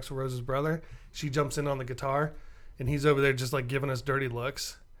being Axl Rose's brother. She jumps in on the guitar, and he's over there just like giving us dirty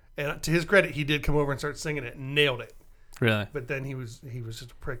looks. And to his credit, he did come over and start singing it and nailed it. Really? But then he was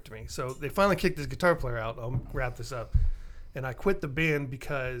just a prick to me. So they finally kicked his guitar player out. I'll wrap this up. And I quit the band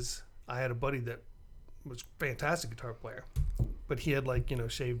because I had a buddy that was a fantastic guitar player, but he had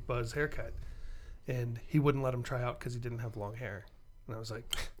shaved buzz haircut, and he wouldn't let him try out because he didn't have long hair. And I was like,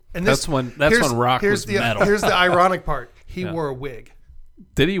 and That's when rock was metal. Here's the ironic part. He Yeah. wore a wig.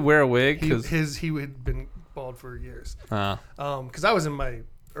 Did he wear a wig? He 'Cause- he had been bald for years. Ah, Because I was in my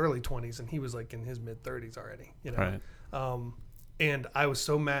early 20s and he was like in his mid 30s already. right. And I was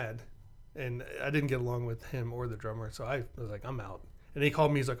so mad, and I didn't get along with him or the drummer, so I was like, I'm out. And he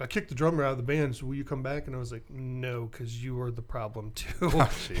called me. He's like, I kicked the drummer out of the band, so will you come back? And I was like, no, because you were the problem too.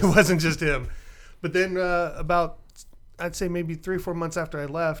 It wasn't just him. But then about, I'd say maybe 3 or 4 months after I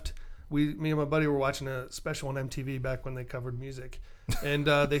left, me and my buddy were watching a special on MTV back when they covered music. And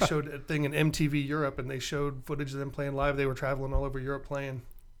they showed a thing in MTV Europe, and they showed footage of them playing live. They were traveling all over Europe playing.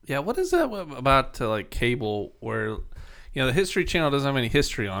 Yeah, what is that about like cable where the History Channel doesn't have any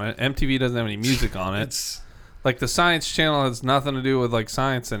history on it. MTV doesn't have any music on it. It's Like the Science Channel has nothing to do with like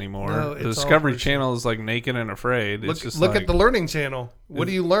science anymore. No, The it's all Discovery personal. Channel is like Naked and Afraid. It's just look like, at the Learning Channel. What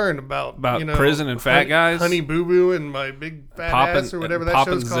do you learn about prison and fat guys? Honey Boo Boo and my big fat Poppin'- ass or whatever that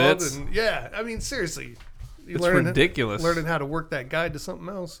poppin' show's called. zits. And yeah, I mean seriously, you It's learning- ridiculous. Learning how to work that guide to something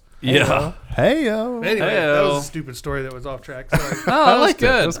else. Yeah. Hey, yo. Anyway, that Heyo. was a stupid story that was off track. Sorry. No, that was liked it.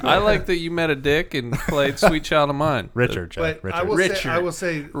 That good. was good. I like that you met a dick and played Sweet Child of Mine. Richard, Jack. but Richard. I will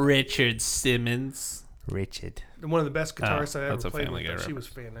say Richard Simmons. Richard. one of the best guitarists I that's ever a played Family with. Guy She was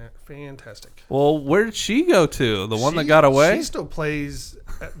fantastic. Well, where did she go to? The one that She- got away? She still plays.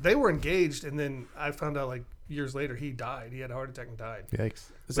 They were engaged, and then I found out like years later he died. He had a heart attack and died. Yikes.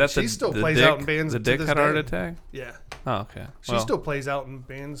 Is that she the, still the plays dick, out in bands The to dick this had a heart day. attack? Yeah, Oh, okay. she still plays out in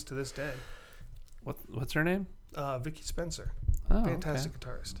bands to this day. What's her name? Vicky Spencer, Oh, fantastic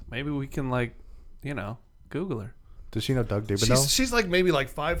okay. guitarist. Maybe we can Google her. Does she know Doug Dimmadome? She's like maybe like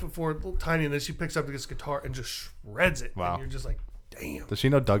 5'4", little tiny, and then she picks up this guitar and just shreds it. Wow. And you're just like, damn. Does she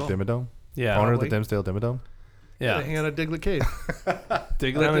know Doug Dimmadome? Yeah. Owner of the Probably. Dimsdale Dimmadome? Yeah. Hang out at Diglet Cave.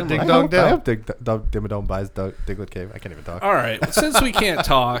 Diglett I'm a Dimmadome. Dig I Dog hope, Dale. I hope Doug Dimmadome buys Diglet Cave. I can't even talk. All right. Well, since we can't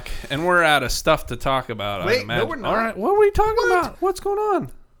talk and we're out of stuff to talk about, I Wait, no, imagine. we're not. All right. What are we talking What? about? What's going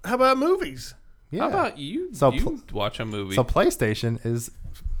on? How about movies? Yeah. How about you? So you watch a movie. So PlayStation is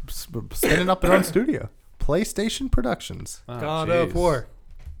spinning up their own studio. PlayStation Productions. Oh, God jeez. of War.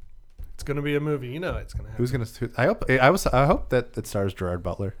 It's gonna be a movie. You know it's gonna happen. Who's gonna? I hope that it stars Gerard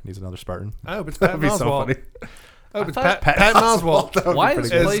Butler. He's another Spartan. I hope it's That'd Patton be so Oswalt. funny. Oh, it's thought- Patton Oswalt. Why is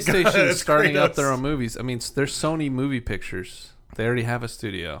good. PlayStation It's starting Kratos. up their own movies? I mean, there's Sony Movie Pictures. They already have a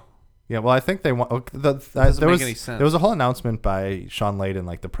studio. Yeah, well, I think they want. doesn't There make was any sense. there was a whole announcement by Sean Layden,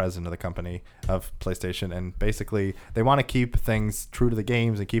 like the president of the company of PlayStation, and basically they want to keep things true to the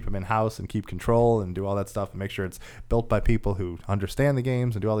games and keep them in house and keep control and do all that stuff and make sure it's built by people who understand the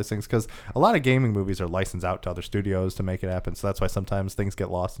games and do all these things, because a lot of gaming movies are licensed out to other studios to make it happen. So that's why sometimes things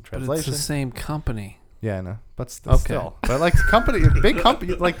get lost in But translation. it's the same company. Yeah, I know, but Okay. still, but like big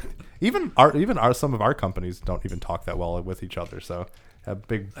company, like even some of our companies don't even talk that well with each other. So a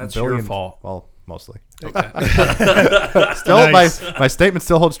big That's billion, your fault. Well, mostly. Okay. Still, Nice. my statement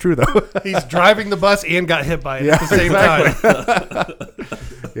still holds true though. He's driving the bus and got hit by it Yeah, at the same time.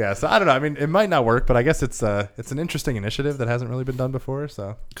 Yeah, so I don't know. I mean, it might not work, but I guess it's an interesting initiative that hasn't really been done before.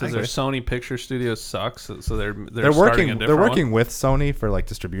 So Because their Sony Picture Studio sucks, so they're they're starting working a they're different working one? with Sony for like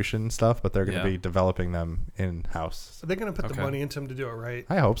distribution stuff, but they're going to Yeah. be developing them in house. So they're going to put the Okay. money into him to do it right.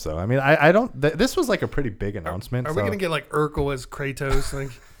 I hope so. I mean, I don't. This was like a pretty big announcement. Are so we going to get like Urkel as Kratos?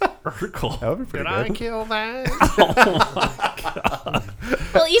 Like, Urkel. that would be pretty did I good. kill that?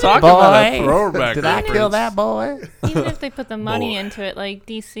 Well, even Talk if, about a throwback. Did I reference. kill that boy? even if they put the money Boy. into it, like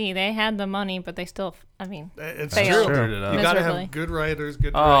DC, they had the money, but they still, I mean, It's Failed. true. Screwed it up. You got to Miserably. have good writers,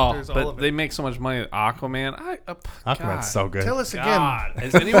 good Oh, directors, all but of it. they make so much money. Aquaman. Aquaman's God. so good. Tell us again. God.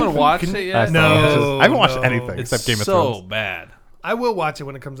 Has anyone watched it I yet? still haven't watched No, it. I haven't watched no. anything It's except Game of so Thrones. bad. I will watch it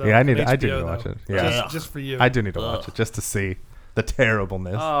when it comes out. Yeah, I on do need HBO, to watch though. it. Yeah, Just for you. I do need to watch it just to see the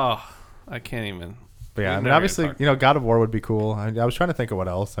terribleness. Oh, I can't even. But yeah, We've I mean, never obviously, talked- God of War would be cool. I was trying to think of what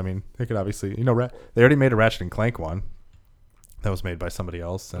else. I mean, they could obviously, they already made a Ratchet and Clank one that was made by somebody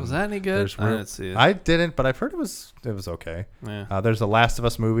else. Was and that any good? there's I didn't see it. I didn't, but I've heard it was okay. Yeah. There's a Last of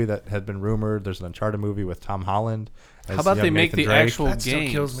Us movie that had been rumored. There's an Uncharted movie with Tom Holland. How about they young make Nathan the Drake. actual that still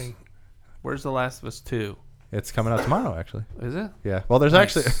games? kills me. Where's The Last of Us 2? It's coming out tomorrow, actually. Is it? Yeah. Well, there's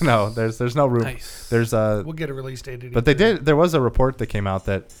Nice. actually no. There's no room. Nice. There's We'll get a release date. But they did. There was a report that came out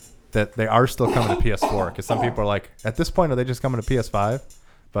that they are still coming to PS4, because some people are like, at this point, are they just coming to PS5?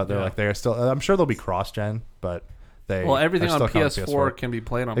 But they're Yeah. like, they are still. I'm sure they'll be cross-gen, but they. Well, everything are on still coming to PS4 can be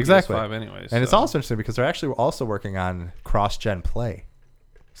played on Exactly. PS5 anyway. And it's so- also interesting because they're actually also working on cross-gen play.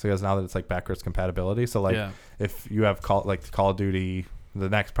 So because now that it's like backwards compatibility, so like Yeah. if you have Call of Duty,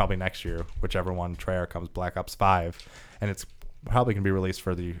 probably next year, whichever one Treyarch comes, Black Ops 5, and it's probably going to be released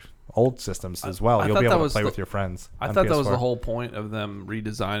for the old systems as well. I You'll thought be that able to was play the- with your friends. I on thought that was PS4. the whole point of them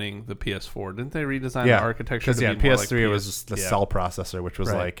redesigning the PS4. Didn't they redesign Yeah, the architecture? because to yeah, be more PS3 like was PS just the yeah. cell processor, which was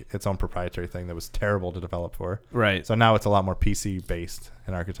Right. like its own proprietary thing that was terrible to develop for. Right. So now it's a lot more PC based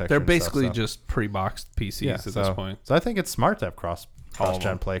in architecture. They're and stuff, basically so. just pre-boxed PCs at this point. So I think it's smart to have cross-gen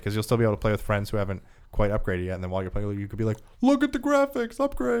them. play, because you'll still be able to play with friends who haven't quite upgraded yet, and then while you're playing, you could be like, "Look at the graphics,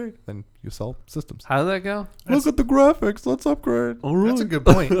 upgrade!" Then you sell systems. How did that go? Look at the graphics, let's upgrade. That's a good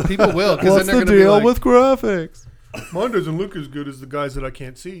point. People will, because then What's they're the going to be deal like, with graphics? mine doesn't look as good as the guys that I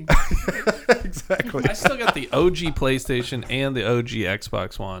can't see. Exactly. I still got the OG PlayStation and the OG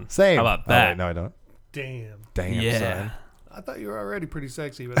Xbox One. Same. How about Oh, that? wait, no, I don't. Damn. Damn. Yeah. son. I thought you were already pretty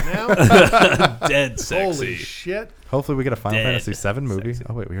sexy, but now, Dead holy shit. Hopefully we get a Final Dead Fantasy VII movie. sexy.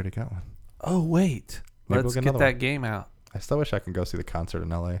 Oh wait, we already got one. Oh wait, Maybe let's we'll get get another that one. game out. I still wish I could go see the concert in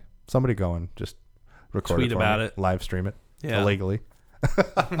LA. Somebody go and just record Tweet it for about me, it. live stream it Yeah. illegally.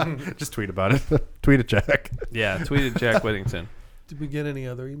 Just tweet about it. Tweet at Jack. Yeah, tweeted Jack Whittington. Did we get any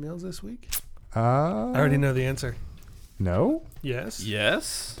other emails this week? I I already know the answer. No, Yes.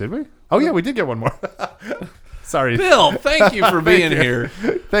 Yes. did we? Oh yeah, we did get one more. Sorry, Bill, thank you for being here.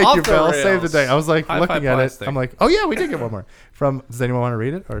 thank Off you, the Bill. Save the rails. day. I was like High looking five at plastic. it. I'm like, oh yeah, we did get one more. From, does anyone want to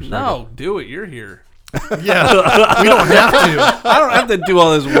read it or should I No, do it. You're here. Yeah. We don't have to. I don't have to do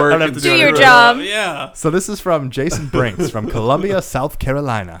all this work. have and to do screw your it job. up. Yeah. So this is from Jason Brinks from Columbia, South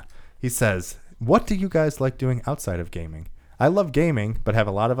Carolina. He says, "What do you guys like doing outside of gaming? I love gaming, but have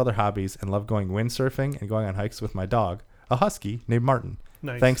a lot of other hobbies and love going windsurfing and going on hikes with my dog, a husky named Martin.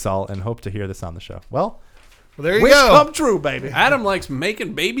 Nice. Thanks all, and hope to hear this on the show." Well, Well, there you wish go. come true, baby. Adam likes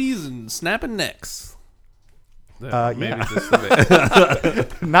making babies and snapping necks. Maybe yeah. just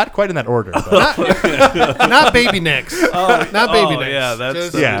the Not quite in that order. But Not baby necks. Not baby necks. Yeah, that's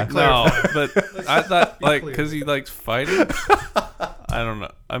Just Yeah. to no. clarify. But I thought like clear. because he likes fighting. I don't know.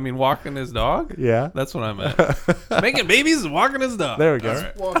 I mean, walking his dog. yeah, That's what I meant. Making babies and walking his dog. there we go. All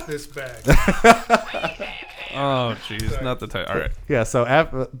right. Walk this back. Oh, jeez, not the type. All right. Yeah, so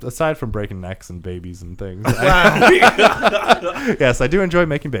aside from breaking necks and babies and things, Wow. yes, I do enjoy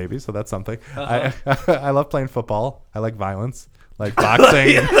making babies, so that's something. I love playing football. I like violence, like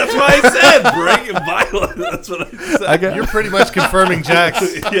boxing. That's what I said. Breaking violent. That's what I said. You're pretty much confirming Jack's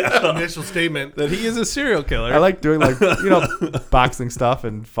initial statement. That he is a serial killer. I like doing like boxing stuff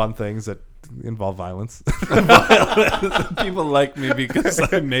and fun things that involve violence. People like me because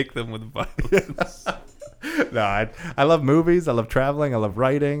I make them with violence. No, I love movies. I love traveling. I love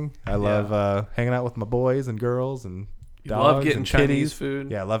writing. I love hanging out with my boys and girls and You dogs love getting and Chinese kitties.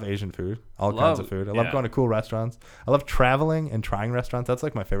 food. Yeah, I love Asian food. All kinds of food. I love going to cool restaurants. I love traveling and trying restaurants. That's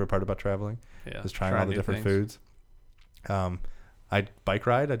like my favorite part about traveling. Yeah, is trying all the different foods. I bike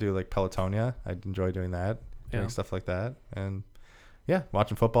ride. I do like Pelotonia. I enjoy doing that. Doing stuff like that. And yeah,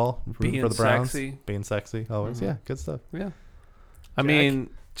 watching football, rooting for the Browns, being sexy always. Yeah, good stuff. Yeah. I mean,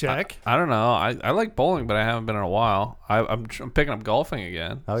 Jack? I don't know. I like bowling, but I haven't been in a while. I'm picking up golfing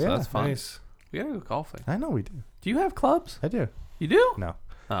again. Oh, so yeah. that's fun. Nice. We gotta go golfing. I know we do. Do you have clubs? I do. You do? No.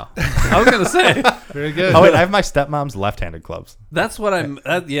 Oh, I was gonna say. Very good. Oh wait, I have my stepmom's left-handed clubs, That's what I'm.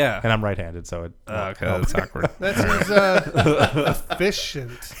 Yeah. and I'm right-handed, so it. Okay, that's awkward. That seems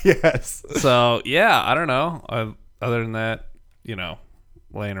efficient. Yes. So yeah, I don't know. Other than that,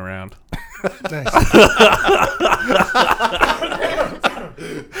 laying around. Nice.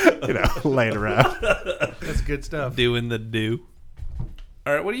 Laying around. That's good stuff. Doing the do.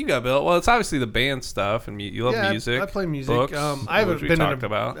 All right, what do you got, Bill? Well, it's obviously the band stuff, and you love music. I play music. Books, I haven't which we been talked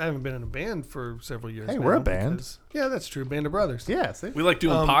about. I haven't been in a band for several years. Hey, now we're a band. because- Yeah, that's true. Band of Brothers. Yeah. See? We like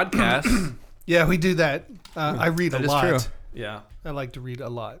doing podcasts. Yeah, we do that. I read That a is lot. true. Yeah, I like to read a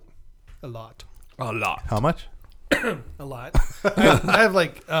lot. a lot. How much? A lot. I have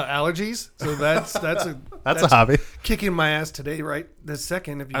like allergies, so that's That's a hobby. kicking my ass today, right this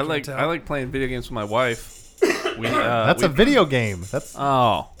second. If you I can like tell. I like playing video games with my wife. That's a video game. That's Dude.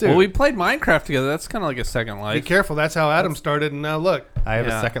 Well, we played Minecraft together. That's kind of like a second Be life. careful. That's how Adam started, and now look. I have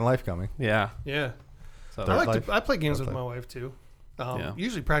Yeah. a second life coming. Yeah. Yeah, So I like life. to. I play games Third with life. my wife too. Yeah.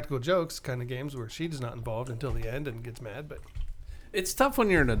 Usually practical jokes kind of games where she's not involved until the end and gets mad. But it's tough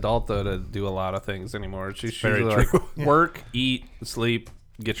when you're an adult though to do a lot of things anymore. It's just Very usually true. like work, eat, sleep,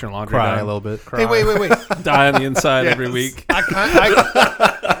 get your laundry Cry done, a little bit. cry, hey, wait. die on the inside every week.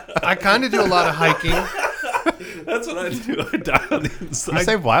 I kind of do a lot of hiking. That's what I do. I die on the inside. You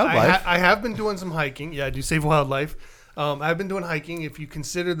save wildlife. I have been doing some hiking. Yeah, I do save wildlife. I've been doing hiking. If you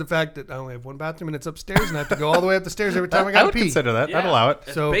consider the fact that I only have one bathroom and it's upstairs, and I have to go all the way up the stairs every time I I got to would pee. consider that. I'd Yeah. allow it.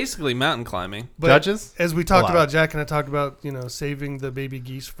 So basically mountain climbing. but Judges? as we talked Allow about, it. Jack and I talked about saving the baby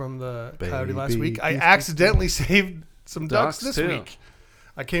geese from the coyote last Baby week. I geese. accidentally saved some ducks Ducks, this too. week.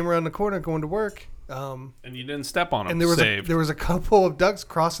 I came around the corner going to work, And you didn't step on them. and Saved. there was a couple of ducks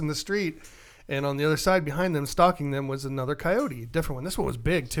crossing the street, and on the other side behind them, stalking them, was another coyote, different one. This one was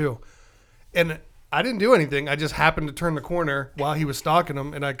big too, and I didn't do anything. I just happened to turn the corner while he was stalking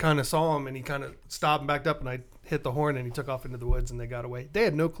them, and I kind of saw him, and he kind of stopped and backed up, and I hit the horn, and he took off into the woods, and they got away. They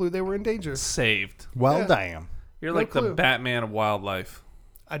had no clue they were in danger. Saved. Well, Yeah. damn. You're No like the clue. Batman of wildlife.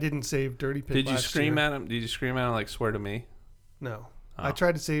 I didn't save Dirty Pig. Did you last scream year. at him? Did you scream at him like swear to me? No. Oh. I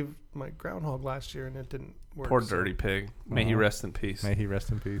tried to save my groundhog last year, and it didn't work. Poor so dirty pig. May he rest in peace. May he rest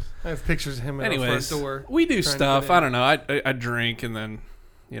in peace. I have pictures of him at Anyways, the front door. we do trying to stuff. get in. I don't know. I drink and then,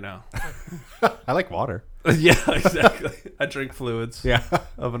 I like water. yeah, exactly. I drink fluids Yeah.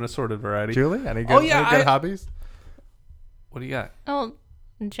 of an assorted variety. Julie, any good, Oh, yeah, any good I- hobbies? What do you got? Oh,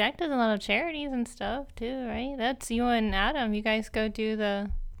 Jack does a lot of charities and stuff too, right? That's you and Adam. You guys go do the.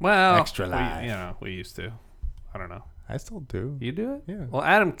 Well, Extra life. We used to. I don't know. I still do. You do it? Yeah. Well,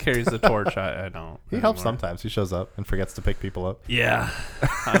 Adam carries the torch. I don't. He helps anymore. sometimes. He shows up and forgets to pick people up. Yeah.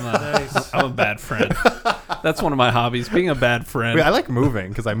 I'm a bad friend. That's one of my hobbies, being a bad friend. I like moving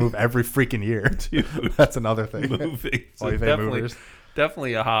because I move every freaking year. Dude. That's another thing. Moving. So Oy vey definitely, movers.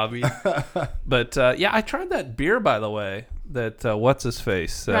 definitely a hobby. But yeah, I tried that beer, by the way. That what's his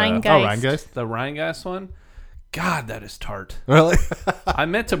face? Rheingeist. Oh, Rheingeist? The Rheingeist one. God, that is tart. Really? I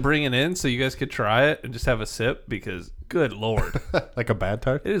meant to bring it in so you guys could try it and just have a sip because, good lord, Like a bad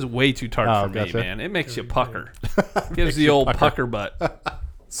tart? it is way too tart Oh, for gotcha. me, man. It makes you pucker. Gives the old pucker butt.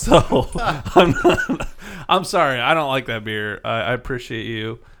 So I'm sorry, I don't like that beer. I appreciate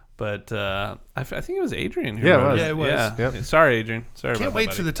you, but I think it was Adrian who Yeah, it wrote was. Yeah, it was. Yeah. Yep. Sorry, Adrian. Sorry. Can't about wait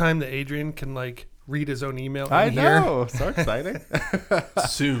that, for the time that Adrian can read his own email. I in here. know. So exciting. buddy.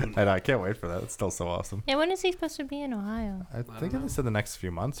 Soon. I know. I can't wait for that. It's still so awesome. Yeah, when is he supposed to be in Ohio? I think it's in the next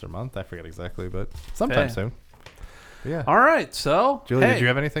few months or month. I forget exactly, but sometime Okay. soon. Yeah. All right, so Julie, hey, did you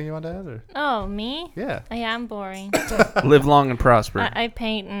have anything you wanted to add? Or? Oh, me? Yeah. Yeah, I'm boring. live long and prosper. I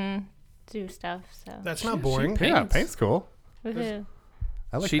paint and do stuff. So. That's not boring. Yeah, paint's cool. Woohoo.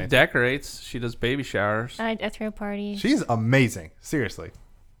 I like she painting. decorates. She does baby showers. I throw parties. She's amazing. Seriously.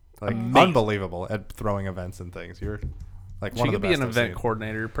 Like, Amazing. unbelievable at throwing events and things. You're Like She one of could the be best an I've event seen.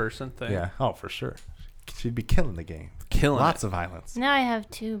 coordinator person thing. Yeah. Oh, for sure. She'd be killing the game. Killing Lots it. of violence. Now I have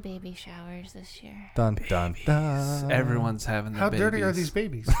 2 baby showers this year. Dun dun dun. Everyone's having the How babies. dirty are these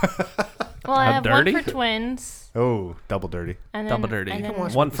babies? Well, I How have dirty? one for twins. Oh, double dirty. And Double then, dirty. and can then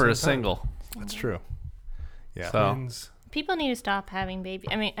watch One at the for a same time. single. That's true. Yeah. So Twins. people need to stop having babies.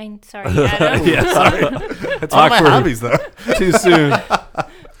 I mean, I'm sorry, Adam. yeah, sorry. It's all my Awkward. hobbies, though. Too soon.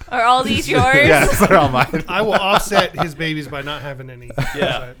 Are all these yours? Yes, they're all mine. I will offset his babies by not having any.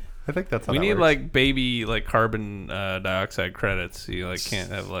 Yeah. I think that's how We that need works. like baby like carbon dioxide credits. You like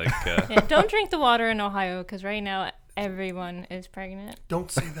can't have like. Yeah, don't drink the water in Ohio because right now everyone is pregnant. Don't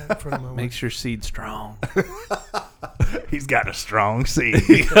say that for a moment. Makes your seed strong. He's got a strong seed.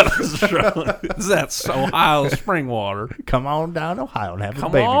 That's Ohio spring water. Come on down to Ohio and have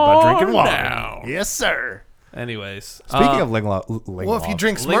Come a baby by drinking on water. down. Yes, sir. Anyways, Speaking of Linglog. Well, if you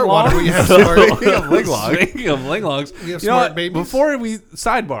drink Ling smart water, Longs? we have smart. Speaking of Linglog. Speaking of Linglogs, We have you know smart what? babies.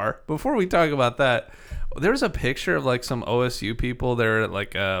 Before we talk about that, there's a picture of like some OSU people. They're at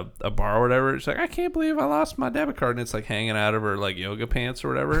like a bar or whatever. It's like, I can't believe I lost my debit card, and it's like hanging out of her like yoga pants or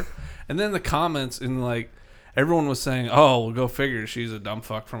whatever. And then the comments in like everyone was saying, "Oh, well, go figure, she's a dumb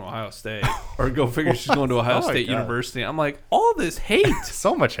fuck from Ohio State," or "Go figure, she's going to Ohio Oh my State God. University." I'm like, all this hate.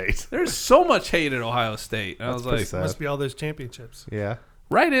 So much hate. There's so much hate at Ohio State. And I was pretty like, sad. Must be all those championships. Yeah.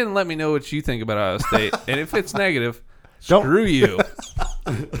 write in and let me know what you think about Ohio State. And if it's negative, Don't- screw you.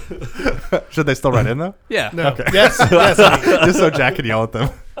 Should they still write in, though? Yeah. No. Okay. Yes. Yes. honey. Just so Jack can yell at them.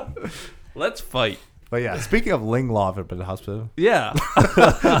 Let's fight. But yeah, speaking of Linglov at the hospital, Yeah.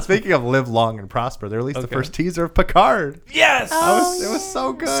 speaking of live long and prosper, they released the Okay. first teaser of Picard. Yes. It was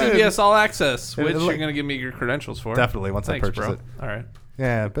so good. CBS All Access, It which look- you're going to give me your credentials for. Definitely, once Thanks, I purchase bro. it. All right.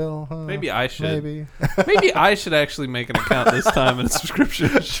 Yeah, Bill. Maybe I should. Maybe. Maybe I should actually make an account this time and a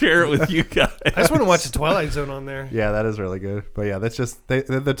subscription and share it with you guys. I just want to watch the Twilight Zone on there. Yeah, that is really good. But yeah, that's just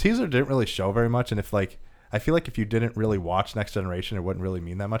the teaser didn't really show very much, and if like I feel like if you didn't really watch Next Generation, it wouldn't really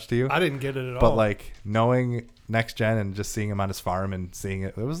mean that much to you. I didn't get it at all. But like knowing Next Gen and just seeing him on his farm and seeing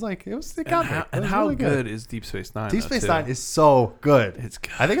it, it got me. It And was how really good is Deep Space Nine? Deep though, Space too? Nine is so good. It's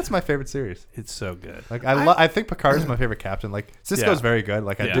good. I think it's my favorite series. It's so good. Like I think Picard is my favorite captain. Like Sisko's Yeah. very good.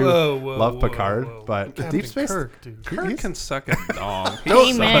 Like I Yeah. do Whoa, love whoa, Picard, whoa. but Captain Deep Space. Kirk, dude. Kirk can suck a dong.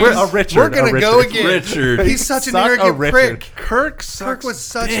 Amen. We're a Richard. We're gonna go again. Richard. He's such an Suck a arrogant Richard. prick. Kirk sucks. Kirk was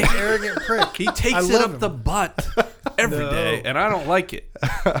such dick. an arrogant prick. He takes I it love up him. the butt every No. day, and I don't like it.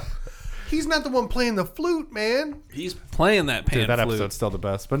 He's not the one playing the flute, man. He's playing that pan Dude, that flute. episode's still the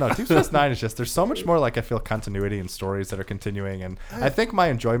best. But no, Deep Space Nine is just there's so much more like I feel continuity and stories that are continuing, and I think my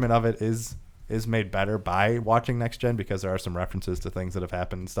enjoyment of it is made better by watching Next Gen because there are some references to things that have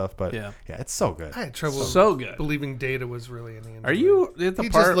happened and stuff. But Yeah. it's so good. I had trouble So good. believing Data was really an android. Are you at the He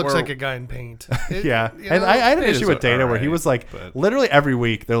part just looks where like a guy in paint. It- Yeah, you and know, I had an it issue is with Data where he alright, was like but- literally every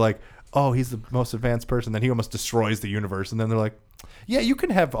week they're like, oh, he's the most advanced person, then he almost destroys the universe, and then they're like, yeah, you can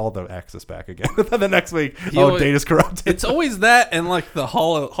have all the access back again. Then the next week, always- Data's corrupted. It's always that and like the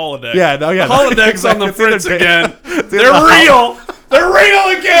holodeck. Yeah, no, yeah, The holodeck's on the it's either fritz Data- again. it's either They're the real. They're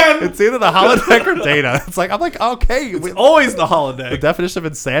real again. It's either the holodeck or Data. It's like I'm like, okay, It's always the holodeck. the definition of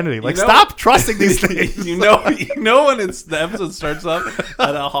insanity. Like, know- stop trusting these things. you know when the episode starts up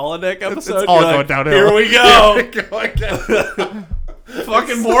at a holodeck episode, all you're going like, downhill. Here we go.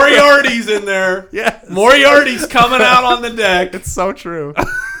 Fucking Moriarty's in there. Yeah, Moriarty's coming out on the deck. it's so true.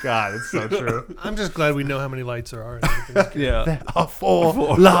 God, it's so true. I'm just glad we know how many lights there are. And everything's good. Yeah. There are four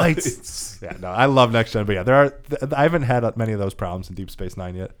lights. Yeah, no, I love Next Gen, but yeah, there are. I haven't had many of those problems in Deep Space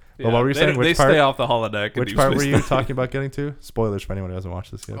Nine yet. But what were you saying? They Which part? stay off the holodeck. in Which Deep part Space were you Nine. talking about getting to? Spoilers for anyone who hasn't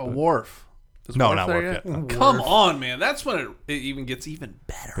watched this yet. A but- Worf. Is No, Worf not there Worf yet. Come on, man. That's when it even gets even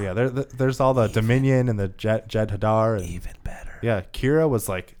better. But yeah, there's all the Dominion and the Jed Hadar. And, Even better. yeah, Kira was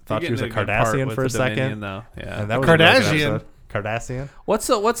like thought You're she was a getting to the good part Cardassian with for a the Dominion, second. though. Yeah. And that was a really good Cardassian? episode. Cardassian.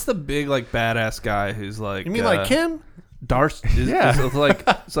 What's the big like badass guy who's like? You mean like Kim? Darth? Yeah.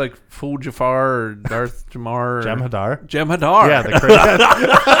 It's like Fool Jafar or Darth Jamar. Or Jem Hadar. Jem Hadar. Yeah, the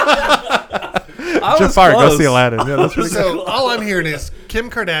Cardassian. I was Jafar, go close. see Aladdin. Yeah, that's pretty good. So all I'm hearing is Kim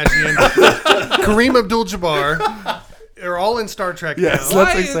Kardashian, Kareem Abdul-Jabbar. They're all in Star Trek Yes, now.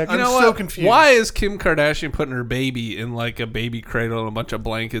 that's Why is- exactly- I'm you know so what? confused. Why is Kim Kardashian putting her baby in like a baby cradle and a bunch of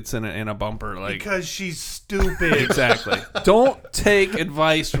blankets and a bumper? Like Because she's stupid. exactly. Don't take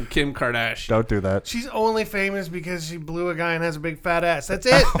advice from Kim Kardashian. Don't do that. She's only famous because she blew a guy and has a big fat ass. That's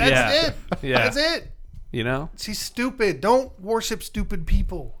it. That's Yeah. it. Yeah. That's it. You know. She's stupid. Don't worship stupid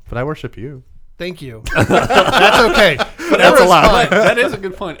people. But I worship you. Thank you. That's okay. That's a lot. That is a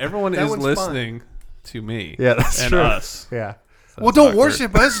good point. Everyone That is one's listening to me. Yeah, that's and true. us. Yeah. Well, don't awkward.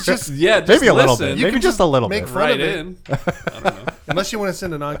 worship us. Just Yeah, just Maybe a little listen. bit. You Maybe can just a little make bit. fun Right of it. in. I don't know. Unless you want to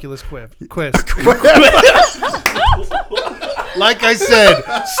send an Oculus quiz. Like I said,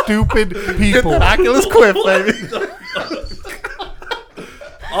 stupid people. Oculus Quiff, baby.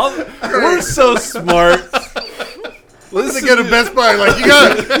 We're so smart. Listen to get a Best Buy. Like you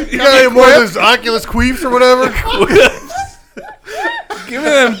got any more of those Oculus Queefs or whatever? Give me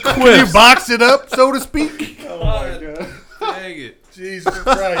them Can you quips. box it up, so to speak? Dang it. Jesus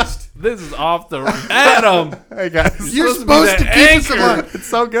Christ! This is off the Adam. Hey guys, You're supposed to be supposed to the keep us anchor. alive. it's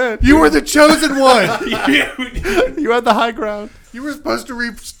so good. You were the chosen one. You had the high ground. You were supposed to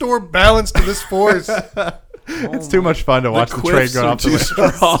restore balance to this force. It's too much fun to watch the train quips go are off the too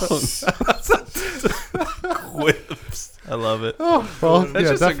window. strong. Quips. I love it. Well, That's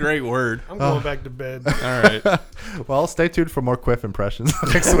yeah, just a great word. I'm going back to bed. All right. well, stay tuned for more Quiff impressions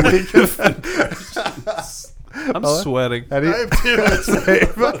next week. I'm sweating. Eddie? I am too.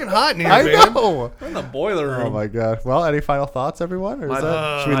 It's fucking hot in here, I man. know. We're in the boiler room. Oh my god. Well, any final thoughts, everyone? Or is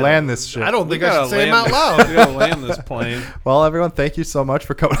should we I land this shit? I don't We think I gotta should say them land out this- We loud. gotta land this plane. Well, everyone, thank you so much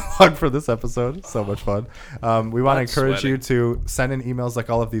for coming along for this episode. So much fun. We want to Not encourage you sweating. to send in emails like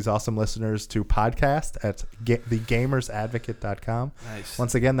all of these awesome listeners to podcast at thegamersadvocate.com. Nice.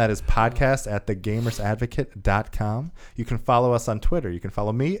 Once again, that is podcast at thegamersadvocate.com. You can follow us on Twitter. You can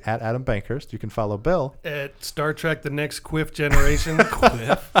follow me at Adam Bankhurst. You can follow Bill. At Star Trek: The Next Quiff Generation.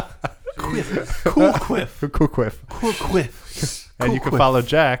 Cool quiff. Cool Quiff. Cool quiff. And you can follow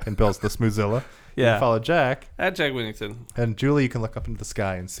Jack, and Bill's the Smoozilla. You Yeah. can follow Jack. At Jack Whittington. And Julie, you can look up into the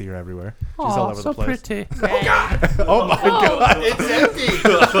sky and see her everywhere. She's all over the place. pretty. Oh my god. It's empty.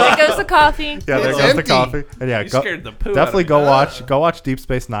 There goes the coffee. Yeah, there It's goes empty. the coffee. And yeah, You scared the poo definitely out of me. go watch Deep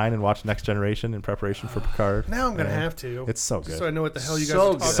Space Nine and watch Next Generation in preparation for Picard. Now I'm gonna Yeah. have to. It's so Just good. so I know what the hell you guys So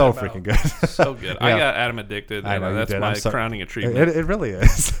are good. talking So about. freaking good. So good. I Yeah. got Adam addicted. I know you That's did. my I'm sorry. crowning achievement. It really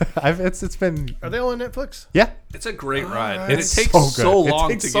is. It's been Are they all on Netflix? yeah. It's a great ride. right. And it It's takes so so, good. It long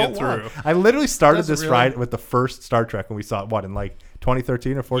takes to so get long. through. I literally started Does it this really? ride with the first Star Trek when we saw it. What in like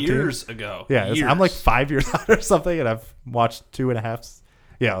 2013 or 14? Years ago. Yeah, Years. I'm like 5 years out or something, and I've watched 2.5.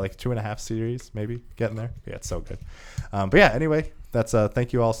 Yeah, like 2.5 series, maybe getting there. Yeah, it's so good. But yeah, anyway, that's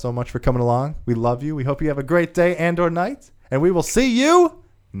thank you all so much for coming along. We love you. We hope you have a great day and or night, and we will see you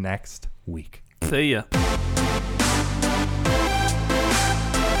next week. See ya.